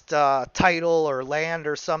lost title or land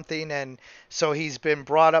or something, and so he's been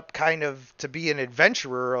brought up kind of to be an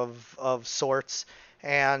adventurer of sorts.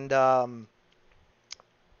 And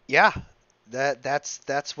yeah,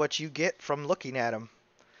 that's what you get from looking at him.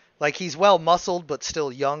 Like he's well muscled but still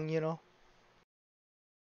young, you know.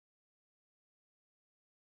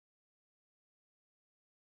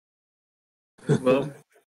 Well,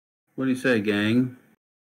 what do you say, gang?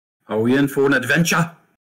 Are we in for an adventure?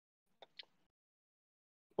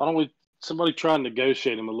 Why don't we somebody try and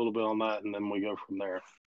negotiate him a little bit on that, and then we go from there.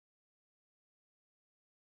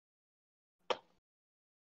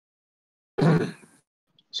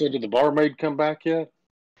 So did the barmaid come back yet?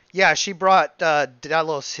 Yeah, she brought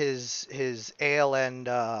Delos his ale and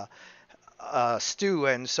stew,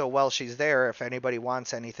 and so while she's there, if anybody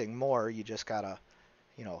wants anything more, you just gotta,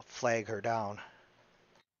 flag her down.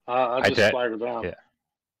 I just flagged her down. Yeah.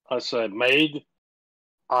 I said, "Maid,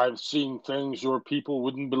 I've seen things your people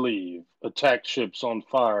wouldn't believe. Attack ships on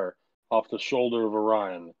fire off the shoulder of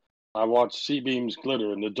Orion. I watched sea beams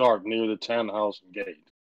glitter in the dark near the Tannhausen Gate.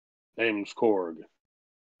 Name's Korg.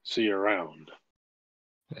 See you around."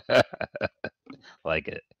 Like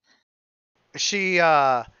it. She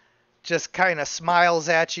just kind of smiles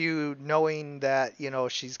at you, knowing that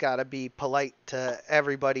she's got to be polite to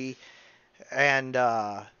everybody, and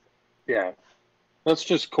Yeah, that's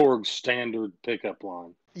just Korg's standard pickup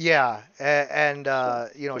line. yeah, and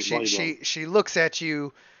she looks at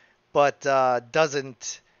you, but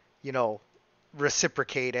doesn't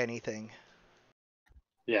reciprocate anything.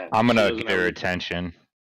 Yeah, I'm gonna get her attention,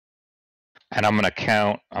 and I'm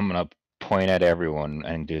gonna point at everyone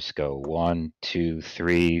and just go 1, 2,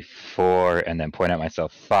 3, 4, and then point at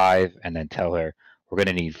myself 5, and then tell her we're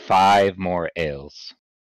gonna need 5 more ales.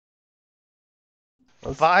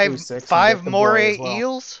 Let's do Five 6 and five get the more boy as well.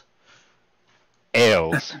 eels.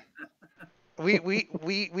 Ales.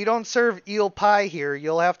 We don't serve eel pie here.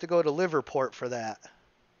 You'll have to go to Liverport for that.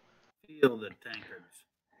 Feel the tankards.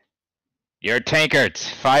 Your tankards.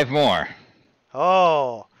 5 more.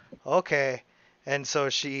 Oh, okay. And so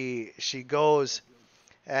she goes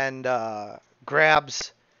and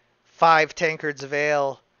grabs 5 tankards of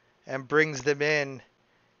ale and brings them in.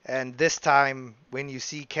 And this time, when you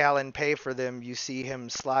see Callan pay for them, you see him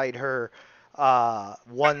slide her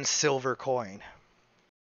 1 silver coin.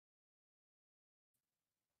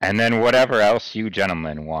 And then whatever else you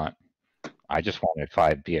gentlemen want. I just wanted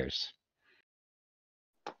 5 beers.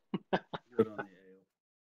 Good on the ale.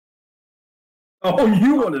 Oh,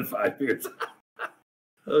 you wanted 5 beers.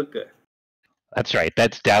 Okay. That's right.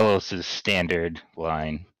 That's Dallas's standard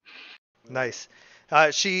line. Nice.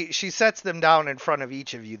 She sets them down in front of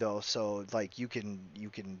each of you though, so like you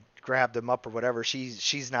can grab them up or whatever.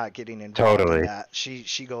 She's not getting involved in Totally. that.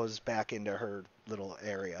 She goes back into her little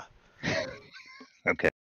area. Okay.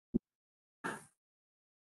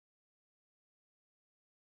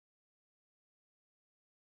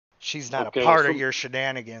 She's not Okay, a part of your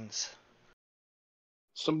shenanigans.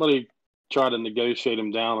 Somebody try to negotiate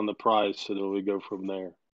him down on the price, so that we go from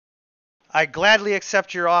there. I gladly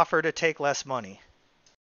accept your offer to take less money.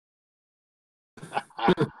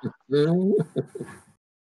 I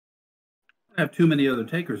have too many other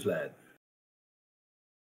takers, lad.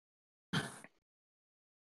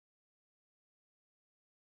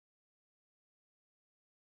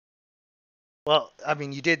 Well, I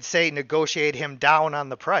mean, you did say negotiate him down on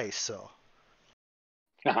the price, so.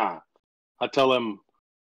 I tell him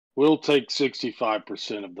we'll take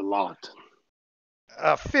 65% of the lot.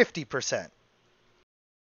 50%.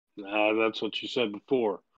 That's what you said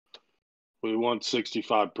before. We want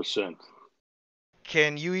 65%.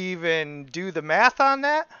 Can you even do the math on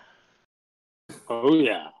that? Oh,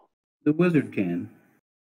 yeah. The wizard can.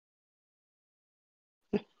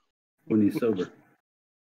 When he's sober.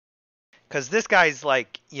 Because this guy's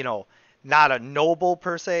like, not a noble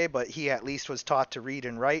per se, but he at least was taught to read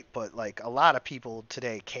and write, but like a lot of people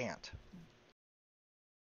today can't.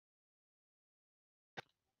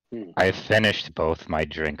 I finished both my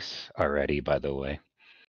drinks already, by the way.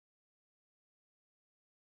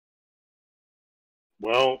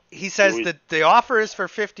 Well, he says that the offer is for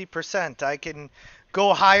 50%. I can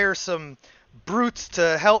go hire some brutes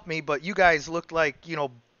to help me, but you guys look like,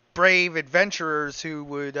 brave adventurers who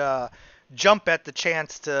would jump at the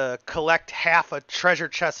chance to collect half a treasure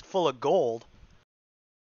chest full of gold.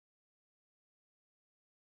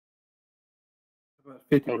 About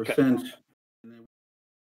 50%.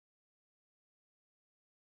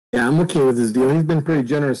 Yeah, I'm okay with this deal. He's been pretty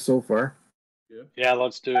generous so far. Yeah,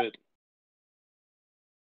 let's do it.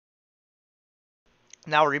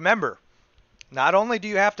 Now remember, not only do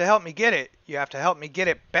you have to help me get it, you have to help me get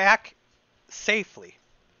it back safely.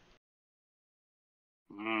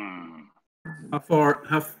 How far?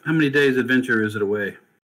 How many days adventure is it away?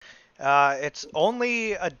 It's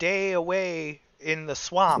only a day away in the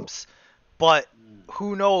swamps, but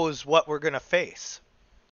who knows what we're going to face.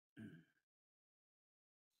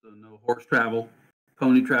 So no horse travel,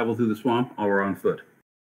 pony travel through the swamp, or on foot.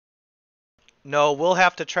 No, we'll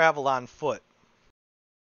have to travel on foot.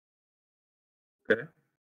 Okay.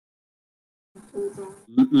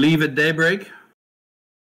 Leave at daybreak.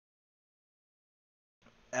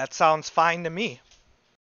 That sounds fine to me.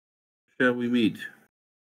 Shall we meet?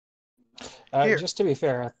 Here. Just to be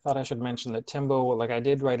fair, I thought I should mention that Timbo, like I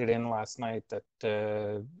did write it in last night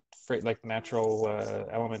that like natural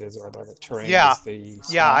element is, or the terrain Yeah. is the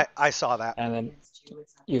swamp. Yeah, I saw that. And then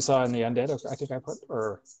you saw in the undead, I think I put,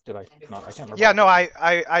 or did I not? I can't remember. Yeah, no,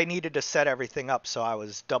 I needed to set everything up, so I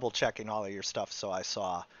was double checking all of your stuff, so I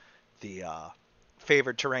saw the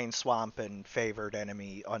favored terrain swamp and favored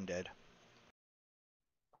enemy undead.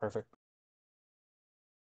 Perfect.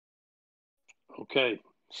 Okay,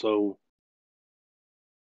 so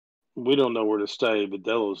we don't know where to stay, but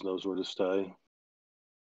Delos knows where to stay.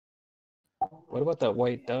 What about that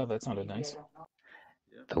white dove? That sounded nice.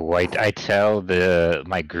 The white. I tell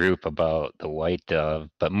my group about the white dove,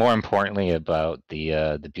 but more importantly about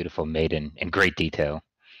the beautiful maiden in great detail.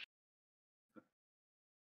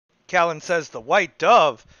 Callan says the white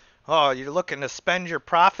dove. Oh, you're looking to spend your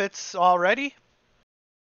profits already?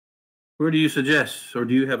 Where do you suggest, or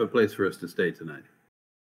do you have a place for us to stay tonight?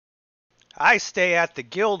 I stay at the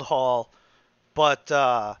guild hall, but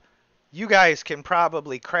you guys can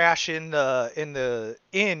probably crash in the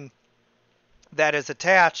inn that is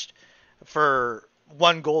attached for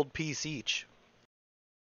 1 gold piece each.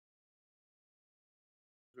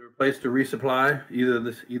 Is there a place to resupply either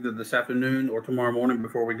this afternoon or tomorrow morning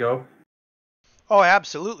before we go? Oh,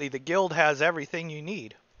 absolutely. The guild has everything you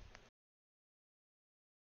need.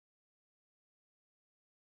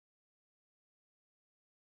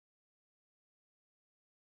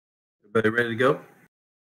 Everybody ready to go?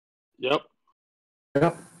 Yep.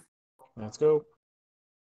 Yep. Let's go.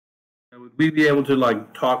 Would we be able to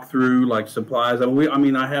like talk through like supplies? I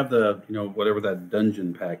mean, I have the whatever that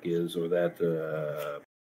dungeon pack is, or that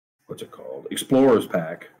what's it called, explorer's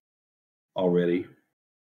pack already.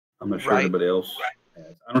 I'm not sure anybody else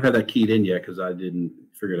has. I don't have that keyed in yet because I didn't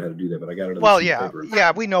figure out how to do that, but I got it on the paper.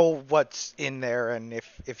 Yeah, we know what's in there, and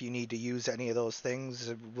if you need to use any of those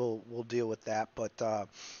things, we'll deal with that. But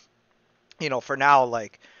for now,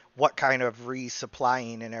 like, what kind of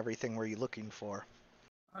resupplying and everything were you looking for?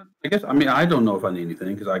 I guess I don't know if I need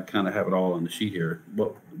anything because I kind of have it all on the sheet here.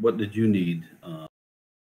 What did you need,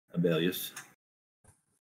 Abelius?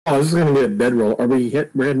 Oh, this is gonna be a bedroll. We're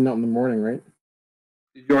heading out in the morning, right?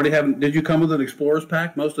 Did you come with an explorer's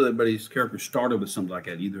pack? Most of everybody's characters started with something like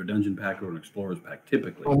that, either a dungeon pack or an explorer's pack,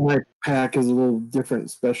 typically. Oh, my pack is a little different,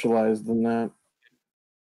 specialized than that.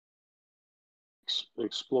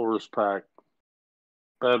 Explorer's pack,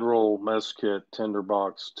 bedroll, mess kit,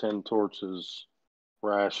 tinderbox, 10 torches,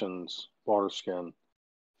 rations, water skin,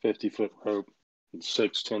 50-foot rope, and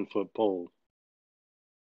 6 10-foot poles.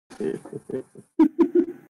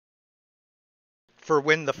 For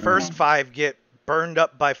when the first 5 get burned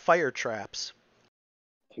up by fire traps.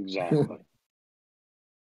 Exactly.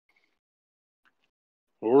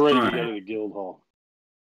 We're ready to go to the guild hall.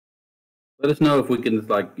 Let us know if we can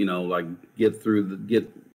get through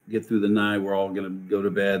the night. We're all gonna go to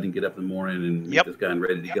bed and get up in the morning and meet this guy and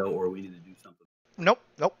ready to go, or we need to do something. Nope.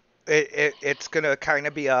 It's gonna kind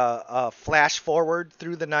of be a flash forward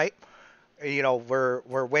through the night.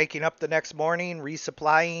 We're waking up the next morning,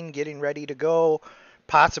 resupplying, getting ready to go,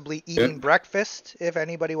 possibly eating breakfast if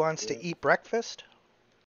anybody wants to eat breakfast.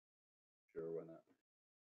 Sure, why not?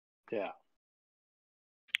 Yeah.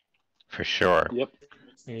 For sure. Yep.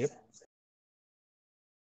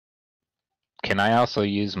 Can I also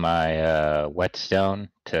use my whetstone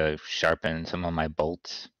to sharpen some of my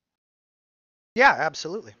bolts? Yeah,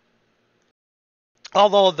 absolutely.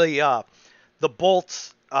 Although the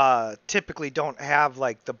bolts typically don't have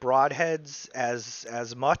like the broadheads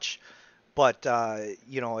as much, but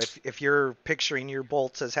if you're picturing your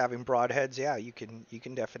bolts as having broadheads, yeah, you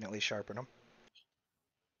can definitely sharpen them.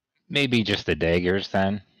 Maybe just the daggers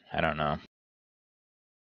then. I don't know.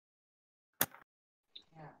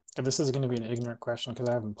 This is going to be an ignorant question because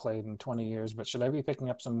I haven't played in 20 years, but should I be picking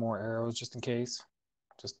up some more arrows just in case?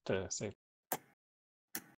 Just to say.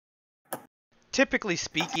 typically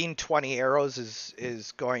speaking, 20 arrows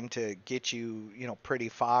is going to get you, pretty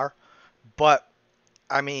far. But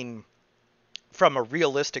I mean, from a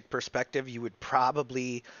realistic perspective, you would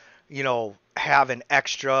probably, have an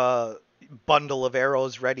extra bundle of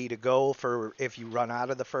arrows ready to go for if you run out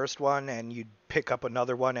of the first one, and you'd pick up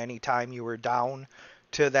another one anytime you were down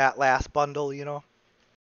to that last bundle. Yeah,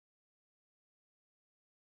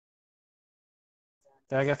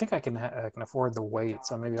 I think I can afford the weight,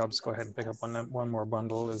 so maybe I'll just go ahead and pick up one more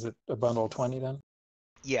bundle. Is it a bundle of 20 then?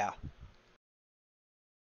 Yeah.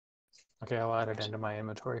 Okay, I'll add it into my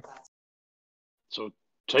inventory. So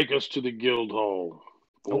take us to the guild hall,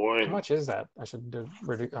 Oh, boy. how much is that? I should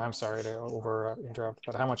I'm sorry to over interrupt,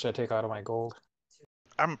 but how much should I take out of my gold?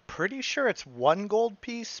 I'm pretty sure it's 1 gold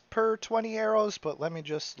piece per 20 arrows, but let me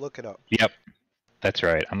just look it up. Yep, that's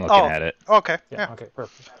right. I'm looking at it. Okay. Yeah, okay,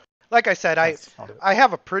 perfect. Like I said, Thanks, I'll do it. I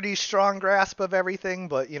have a pretty strong grasp of everything,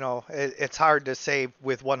 but it's hard to say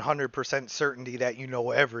with 100% certainty that you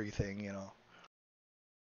know everything.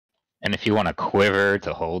 And if you want a quiver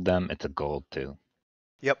to hold them, it's a gold too.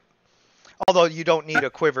 Yep. Although you don't need a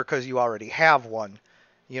quiver because you already have one,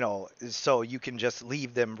 so you can just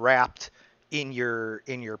leave them wrapped in your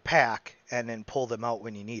pack and then pull them out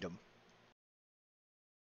when you need them.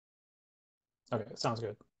 Okay, sounds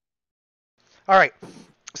good. All right.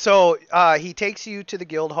 So he takes you to the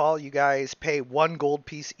guild hall. You guys pay 1 gold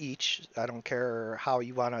piece each. I don't care how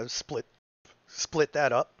you want to split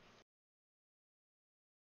that up.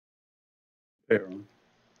 Fair.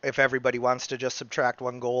 If everybody wants to just subtract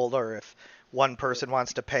 1 gold, or if one person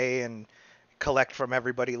wants to pay and collect from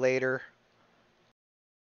everybody later.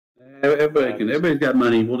 Everybody's got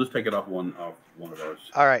money. We'll just take it off one of ours.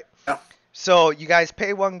 All right. So you guys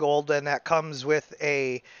pay 1 gold, and that comes with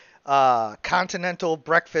a continental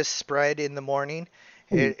breakfast spread in the morning.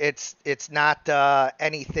 It's not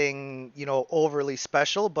anything overly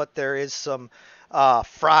special, but there is some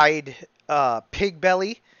fried pig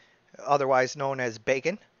belly, otherwise known as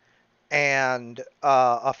bacon, and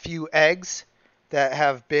a few eggs that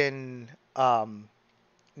have been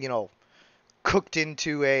you know cooked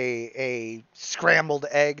into a scrambled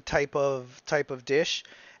egg type of dish,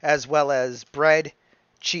 as well as bread,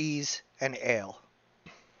 cheese, and ale.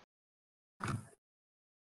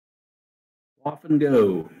 Off and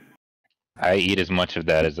go. I eat as much of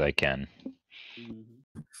that as I can.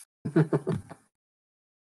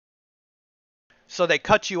 So they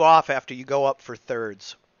cut you off after you go up for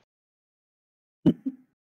thirds.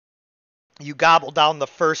 You gobble down the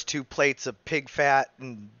first 2 plates of pig fat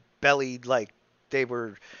and belly like they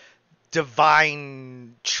were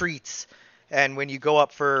divine treats. And when you go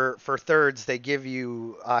up for thirds, they give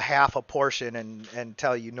you half a portion and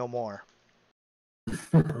tell you no more.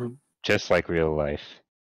 Just like real life.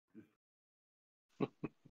 All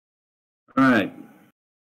right.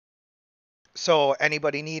 So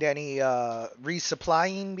anybody need any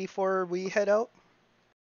resupplying before we head out?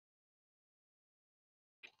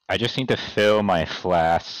 I just need to fill my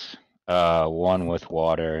flasks, 1 with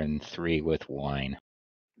water and 3 with wine.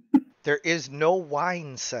 There is no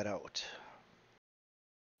wine set out.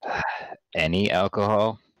 Any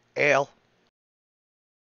alcohol? Ale.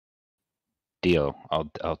 Deal.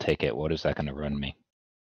 I'll take it. What is that going to run me?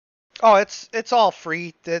 Oh, it's all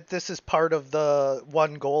free. This is part of the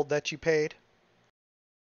 1 gold that you paid.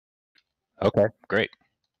 Okay, great.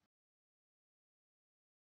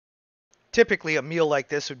 Typically, a meal like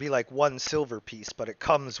this would be like 1 silver piece, but it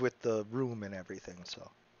comes with the room and everything. So.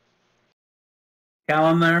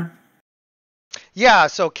 Callum there? Yeah,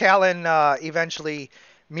 so Callan eventually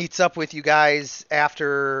meets up with you guys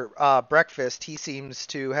after breakfast. He seems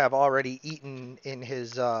to have already eaten in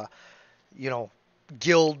his,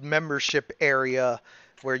 guild membership area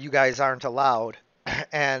where you guys aren't allowed.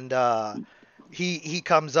 And he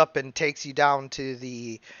comes up and takes you down to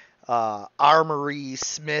the armory,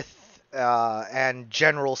 smith, and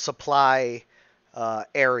general supply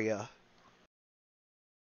area.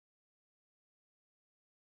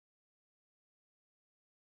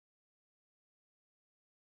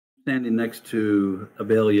 Standing next to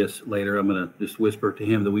Abelius later, I'm going to just whisper to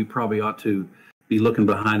him that we probably ought to be looking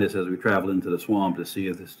behind us as we travel into the swamp to see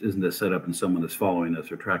if this isn't a setup and someone is following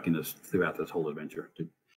us or tracking us throughout this whole adventure to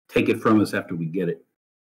take it from us after we get it.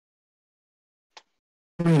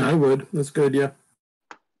 I would. That's good, yeah.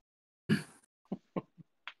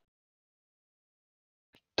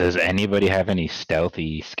 Does anybody have any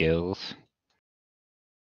stealthy skills?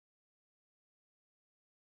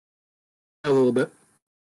 A little bit.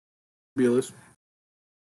 Bealus.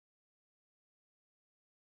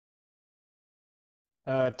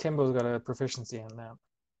 Timbo's got a proficiency in that.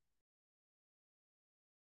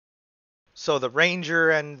 So the ranger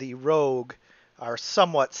and the rogue are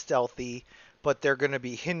somewhat stealthy, but they're going to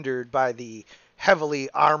be hindered by the heavily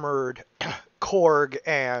armored Korg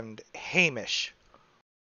and Hamish.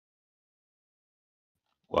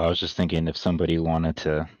 Well, I was just thinking if somebody wanted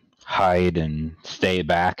to hide and stay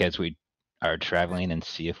back as we are traveling and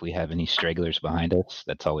see if we have any stragglers behind us,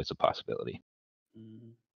 that's always a possibility.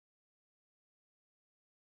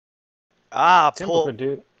 Ah, Timbo could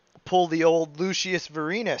do. pull the old Lucius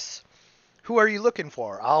Varinus. Who are you looking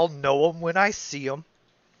for? I'll know him when I see him.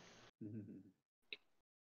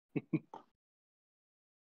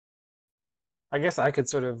 I guess I could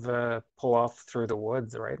sort of pull off through the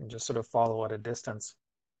woods, right, and just sort of follow at a distance,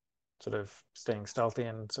 sort of staying stealthy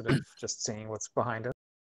and sort of just seeing what's behind us.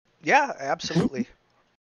 Yeah, absolutely.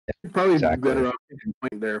 You'd probably be Exactly. better off taking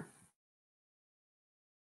point there.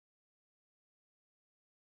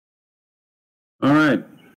 All right.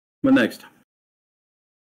 What next?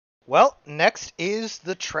 Well, next is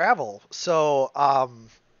the travel. So,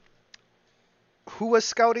 who was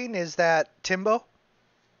scouting? Is that Timbo?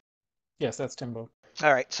 Yes, that's Timbo.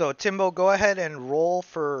 All right, so Timbo, go ahead and roll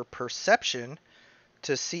for perception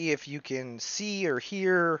to see if you can see or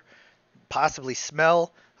hear, possibly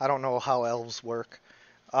smell. I don't know how elves work.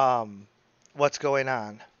 What's going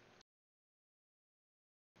on?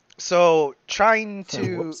 So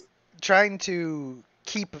Whoops. trying to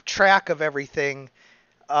keep track of everything.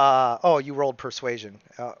 Oh, you rolled persuasion.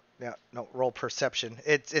 Yeah, no, roll perception.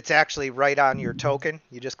 It's actually right on your token.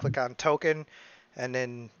 You just click on token, and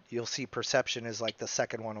then you'll see perception is like the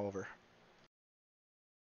second one over.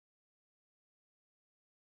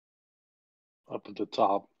 Up at the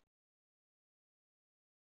top.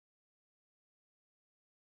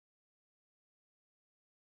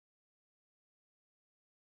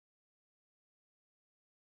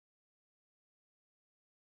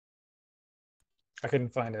 I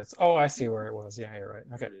couldn't find it. Oh, I see where it was. Yeah, you're right.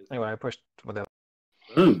 Okay. Anyway, I pushed with it.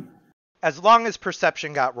 Boom. As long as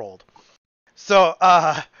perception got rolled. So,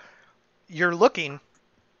 you're looking,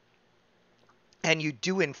 and you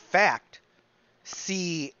do in fact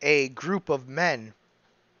see a group of men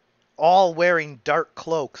all wearing dark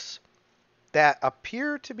cloaks that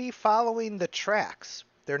appear to be following the tracks.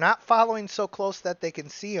 They're not following so close that they can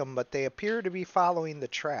see them, but they appear to be following the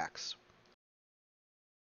tracks.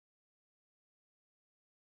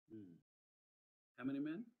 How many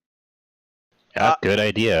men? Yeah, good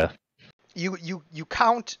idea. You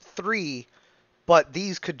count 3, but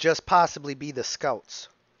these could just possibly be the scouts.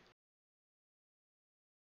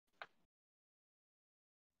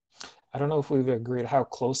 I don't know if we've agreed how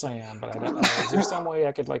close I am, but is there some way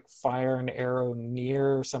I could like fire an arrow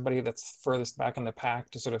near somebody that's furthest back in the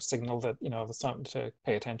pack to sort of signal that there's something to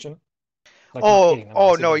pay attention? Like not hitting them,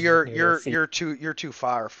 Oh obviously, no, but just near their feet. you're too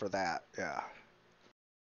far for that. Yeah.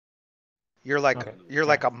 You're Okay.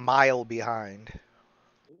 like a mile behind.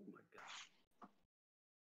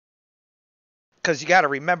 Because you got to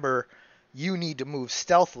remember, you need to move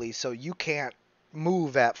stealthily, so you can't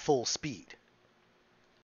move at full speed.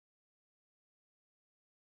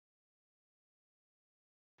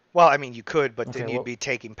 Well, I mean, you could, but then Okay, you'd be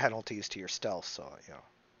taking penalties to your stealth, so,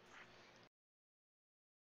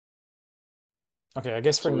 Okay, I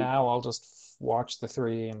guess for So we- now I'll just watch the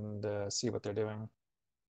 3 and see what they're doing.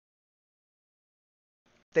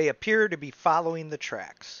 They appear to be following the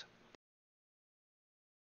tracks.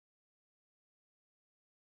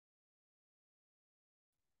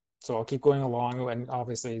 So I'll keep going along and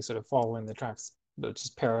obviously sort of following the tracks, but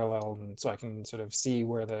just parallel, and so I can sort of see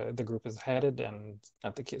where the group is headed, and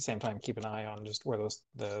at the same time keep an eye on just where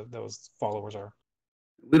those followers are.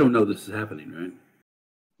 We don't know this is happening, right?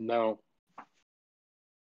 No.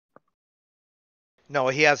 No,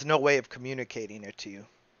 he has no way of communicating it to you.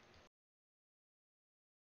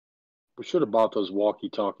 We should have bought those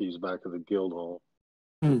walkie-talkies back at the guild hall.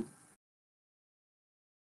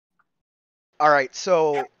 All right,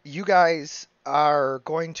 so you guys are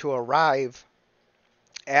going to arrive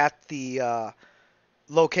at the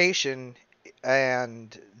location,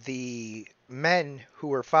 and the men who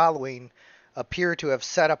were following appear to have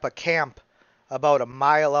set up a camp about a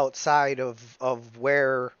mile outside of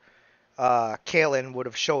where Kalen would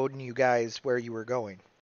have shown you guys where you were going.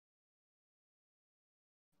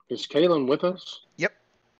 Is Kalen with us? Yep.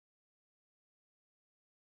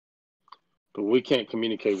 But we can't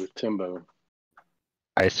communicate with Timbo.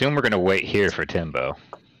 I assume we're going to wait here for Timbo.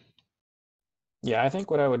 Yeah, I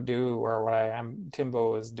think what I would do, or what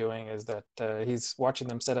Timbo is doing, is that he's watching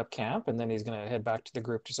them set up camp, and then he's going to head back to the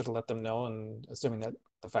group to sort of let them know, and assuming that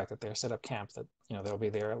the fact that they're set up camp, that they'll be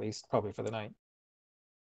there at least probably for the night.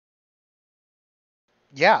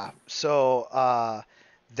 Yeah. So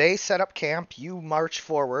they set up camp, you march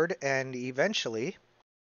forward, and eventually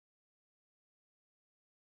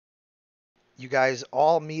you guys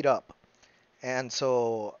all meet up. And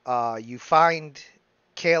so you find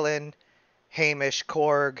Kalen, Hamish,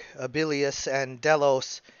 Korg, Abilius, and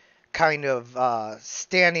Delos kind of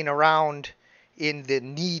standing around in the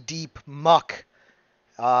knee-deep muck.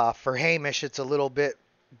 For Hamish, it's a little bit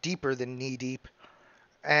deeper than knee-deep.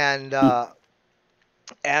 And they're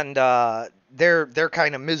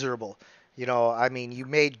kind of miserable. You know, I mean, you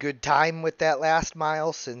made good time with that last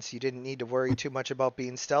mile since you didn't need to worry too much about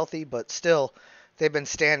being stealthy, but still, they've been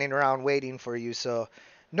standing around waiting for you, so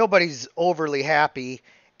nobody's overly happy.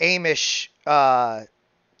 Amish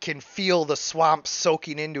can feel the swamp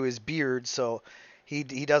soaking into his beard, so he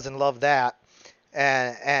doesn't love that.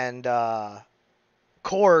 And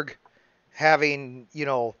Korg, having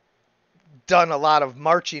done a lot of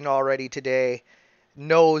marching already today,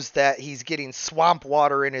 knows that he's getting swamp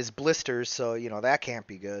water in his blisters, so that can't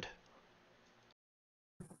be good.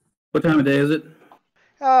 What time of day is it?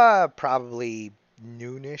 Probably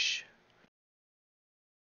noonish.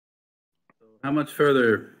 How much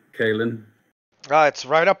further, Kalen? It's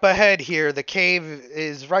right up ahead here. The cave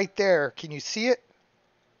is right there. Can you see it?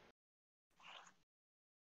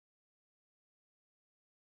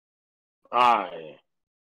 Aye.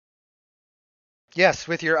 Yes,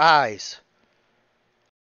 with your eyes.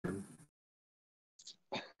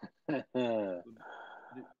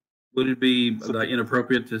 Would it be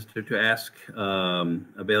inappropriate to ask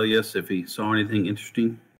Abelius if he saw anything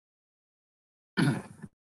interesting?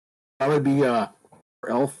 That would be our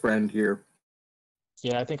elf friend here.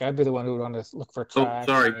 Yeah, I think I'd be the one who would want to look for tracks.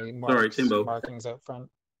 Sorry, Timbo. Markings out front.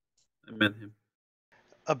 I meant him.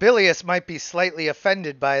 Abilius might be slightly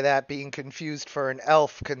offended by that, being confused for an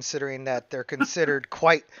elf, considering that they're considered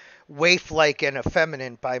quite waif-like and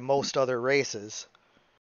effeminate by most other races.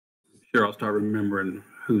 Sure, I'll start remembering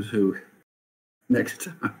who's who next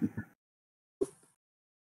time.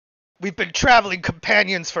 We've been traveling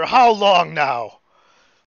companions for how long now?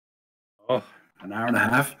 Oh, an hour and a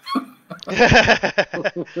half.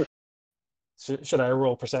 Should I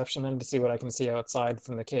roll perception then to see what I can see outside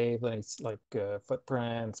from the cave, like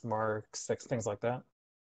footprints, marks, things like that?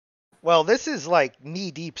 Well, this is like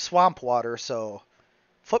knee-deep swamp water, so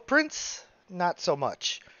footprints, not so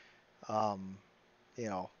much.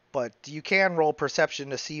 But you can roll perception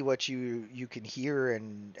to see what you can hear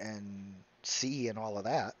and see and all of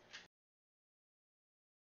that.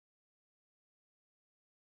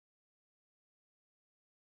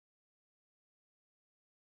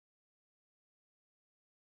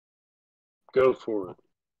 Go for it.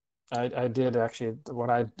 I did actually, when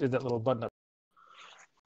I did that little button up.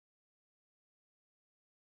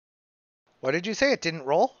 What did you say? It didn't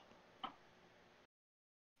roll?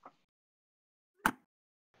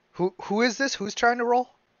 Who is this? Who's trying to roll?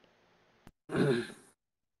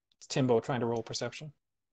 It's Timbo trying to roll perception.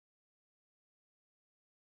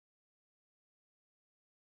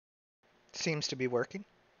 Seems to be working.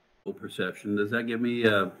 Perception. Does that give me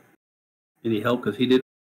any help? Because he did.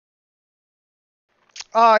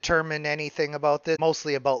 Determine anything about this?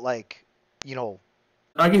 Mostly about I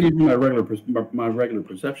can use my regular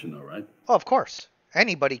perception though, right? Oh, of course.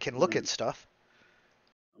 Anybody can look at stuff.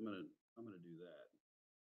 I'm gonna do that.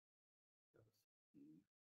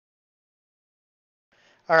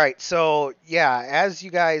 All right, so yeah, as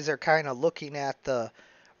you guys are kind of looking at the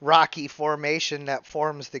rocky formation that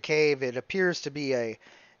forms the cave, it appears to be a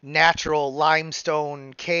natural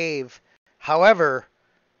limestone cave. However,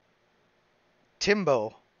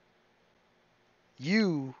 Timbo,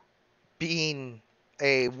 you being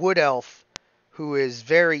a wood elf who is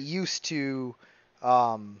very used to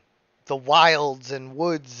the wilds and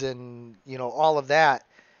woods and all of that,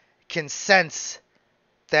 can sense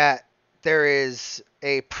that there is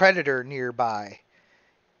a predator nearby.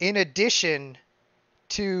 In addition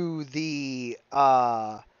to the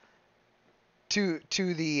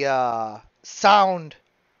sound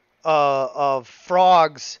of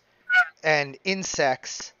frogs and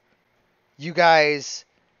insects, you guys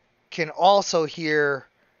can also hear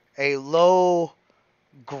a low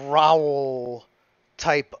growl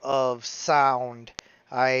type of sound.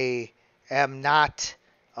 I am not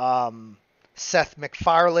Seth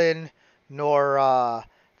MacFarlane nor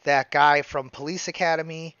that guy from Police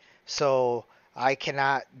Academy, so I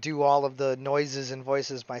cannot do all of the noises and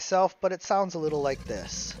voices myself, but it sounds a little like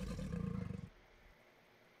this.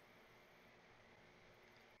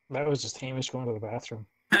 That was just Hamish going to the bathroom.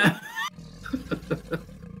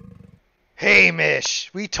 Hamish,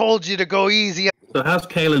 we told you to go easy. So how's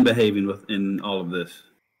Kalen behaving in all of this?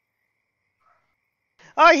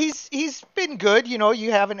 He's been good. You know,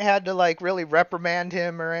 you haven't had to like really reprimand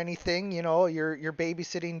him or anything. You know, your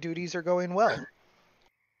babysitting duties are going well.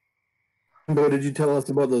 What did you tell us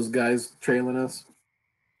about those guys trailing us?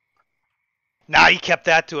 Nah, he kept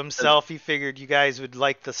that to himself. He figured you guys would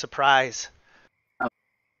like the surprise.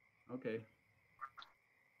 Okay.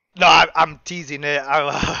 No, I'm teasing it.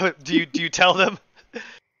 Do you tell them?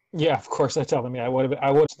 Yeah, of course I tell them. Yeah, I would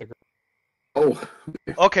the group. Oh,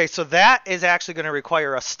 Okay, so that is actually going to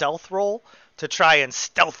require a stealth roll to try and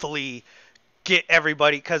stealthily get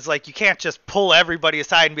everybody, because like you can't just pull everybody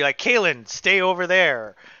aside and be like, Kalen, stay over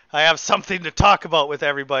there. I have something to talk about with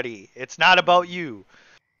everybody. It's not about you.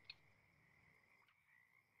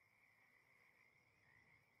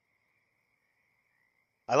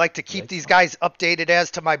 I like to keep these guys updated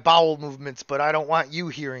as to my bowel movements, but I don't want you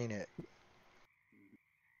hearing it.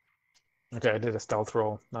 Okay, I did a stealth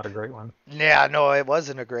roll, not a great one. Yeah, no, it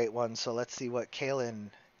wasn't a great one. So let's see what Kalen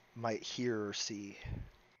might hear or see.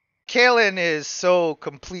 Kalen is so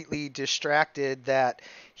completely distracted that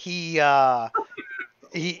he doesn't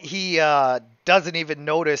even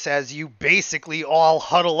notice as you basically all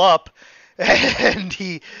huddle up, and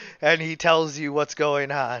he tells you what's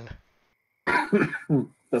going on.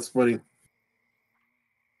 that's funny.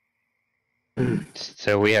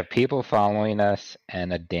 So we have people following us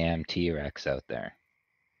and a damn T-Rex out there.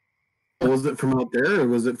 Was it from out there or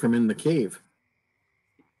was it from in the cave?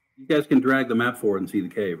 You guys can drag the map forward and see the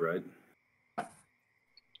cave, right?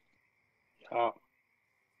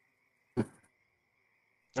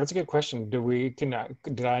 That's a good question.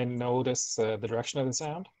 Did I notice the direction of the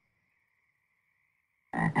sound?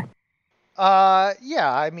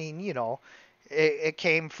 Yeah, I mean, you know, it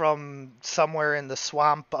came from somewhere in the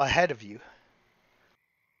swamp ahead of you.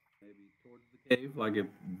 Maybe towards the cave,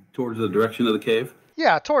 towards the direction of the cave.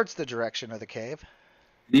 Yeah, towards the direction of the cave.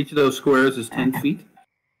 And each of those squares is 10 feet.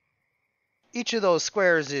 Each of those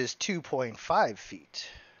squares is 2.5 feet.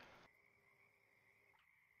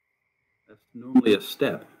 That's normally a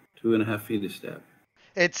step, 2.5 feet a step.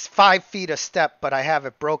 It's 5 feet a step, but I have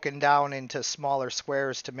it broken down into smaller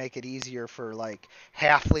squares to make it easier for like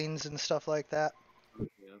halflings and stuff like that. Okay,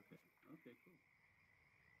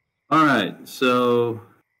 cool. All right, so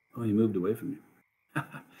you moved away from me.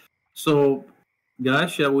 So,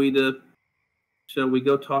 guys, shall we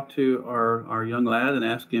go talk to our young lad and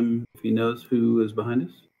ask him if he knows who is behind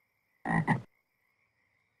us?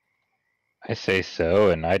 I say so,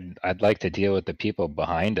 and I'd like to deal with the people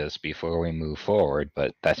behind us before we move forward,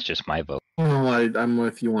 but that's just my vote. Oh, I'm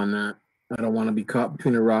with you on that. I don't want to be caught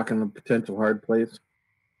between a rock and a potential hard place.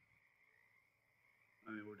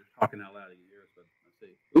 I mean, we're just talking out loud. You hear us, but let's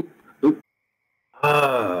see. Oop.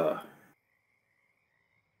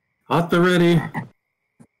 Hot the ready.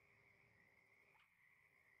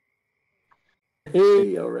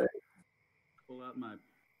 Hey, all right. Pull out my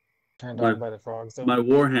Turned on by the frogs, though. my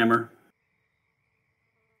warhammer.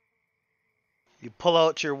 You pull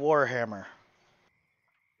out your warhammer.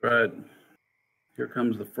 Right. Here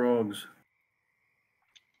comes the frogs.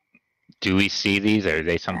 Do we see these? Are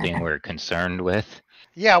they something we're concerned with?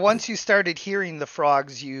 Yeah, once you started hearing the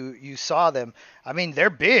frogs, you saw them. I mean, they're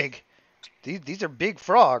big. These are big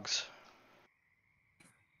frogs.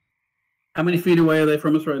 How many feet away are they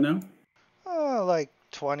from us right now? Like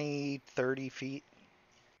 20, 30 feet.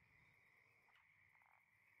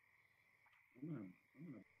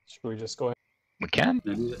 Should we just go ahead? We can.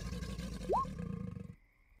 Can I do that?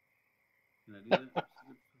 Can I do that?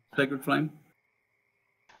 Sacred flame?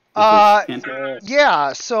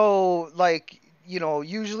 Yeah, so like, you know,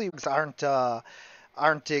 usually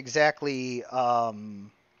aren't exactly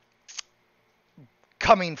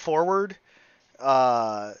coming forward.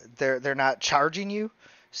 They're not charging you.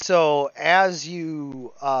 So as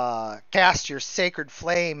you cast your sacred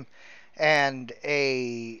flame and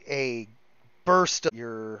a burst of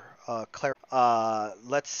your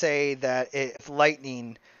let's say that if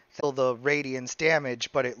lightning feel the radiance damage,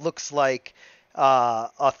 but it looks like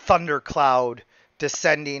a thundercloud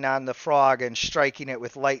descending on the frog and striking it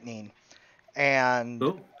with lightning, and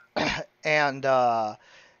and the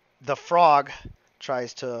frog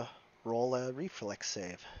tries to roll a reflex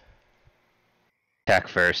save. Attack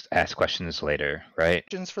first, ask questions later, right?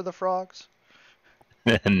 Questions for the frogs?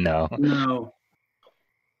 No. No.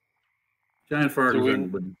 Giant frog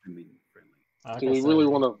wouldn't be friendly. Do we really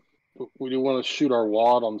want to? We do want to shoot our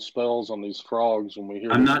wad on spells on these frogs when we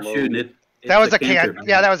hear. I'm not shooting it. That was a cantrip.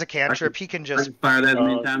 Yeah, that was a cantrip. He can I just can fire that as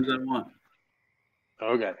many times as I want.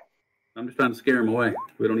 Okay. I'm just trying to scare him away.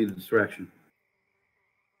 We don't need a distraction.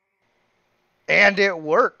 And it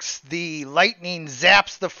works. The lightning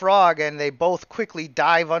zaps the frog, and they both quickly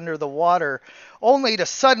dive under the water, only to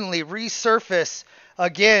suddenly resurface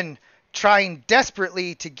again, trying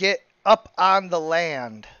desperately to get up on the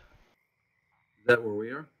land. Is that where we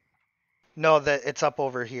are? No, that it's up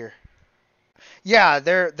over here. Yeah,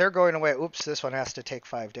 they're going away. Oops, this one has to take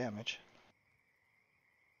 5 damage.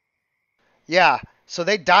 Yeah, so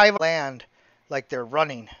they dive on land like they're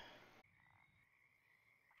running.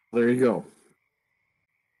 There you go.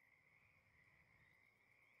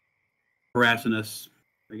 Harassing us.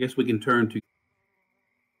 I guess we can turn to.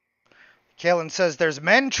 Kalen says, "There's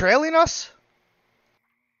men trailing us."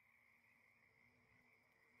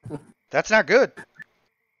 That's not good.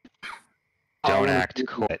 Don't act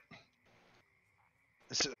quit.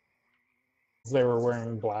 They were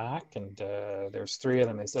wearing black, and there's 3 of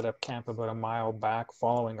them. They set up camp about a mile back,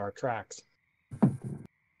 following our tracks.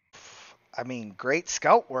 I mean, great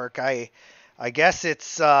scout work. I guess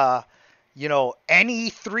it's any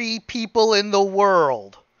 3 people in the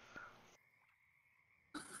world.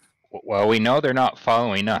 Well, we know they're not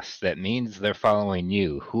following us. That means they're following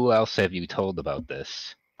you. Who else have you told about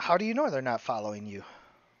this? How do you know they're not following you?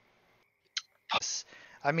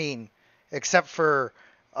 I mean, except for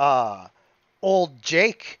old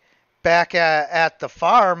Jake back at the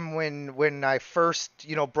farm when I first,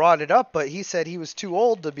 brought it up, but he said he was too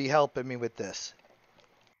old to be helping me with this.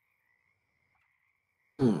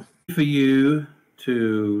 For you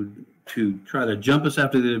to try to jump us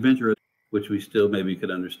after the adventure, which we still maybe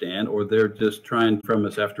could understand, or they're just trying from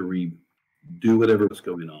us after we do whatever's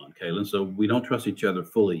going on, Kalen. So we don't trust each other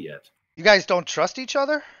fully yet. You guys don't trust each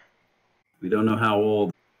other? We don't know how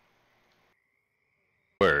old.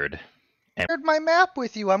 Word. I shared my map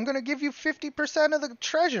with you. I'm going to give you 50% of the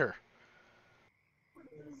treasure.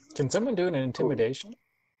 Can someone do an intimidation?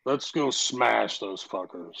 Let's go smash those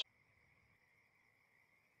fuckers.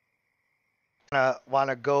 Want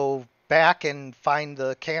to go back and find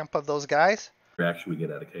the camp of those guys? Reaction we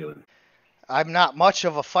get out of Kalen. I'm not much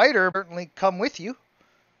of a fighter. Certainly come with you.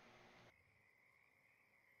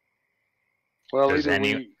 Well, Does either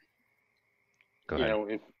any- we, Go you ahead.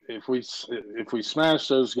 know, if we smash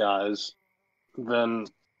those guys, then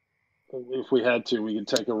if we had to, we could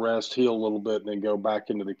take a rest, heal a little bit, and then go back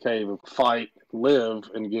into the cave and fight, live,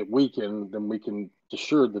 and get weakened. Then we can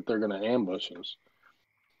assure that they're going to ambush us.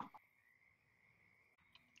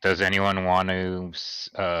 Does anyone want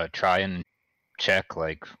to try and check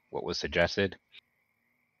like what was suggested?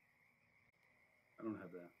 I don't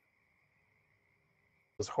have that.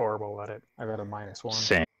 I was horrible at it. I got a -1.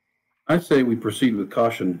 Same. I'd say we proceed with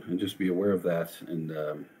caution and just be aware of that. And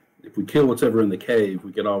if we kill what's ever in the cave,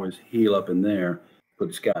 we can always heal up in there, put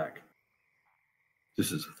it back.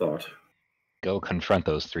 This is a thought. Go confront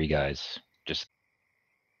those 3 guys. Just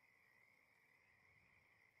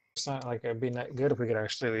It's not like it'd be good if we could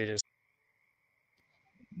actually just.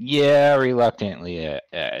 yeah, reluctantly,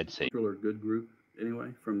 I'd say. Neutral or good group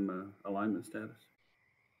anyway from alignment status.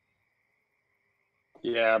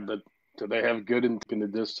 Yeah, but do they have good in the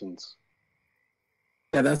distance?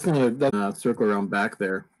 Yeah, that's gonna circle around back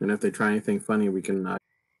there, and if they try anything funny, we can.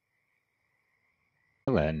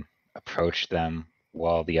 And approach them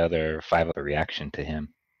while the other 5 have a reaction to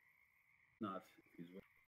him. Not.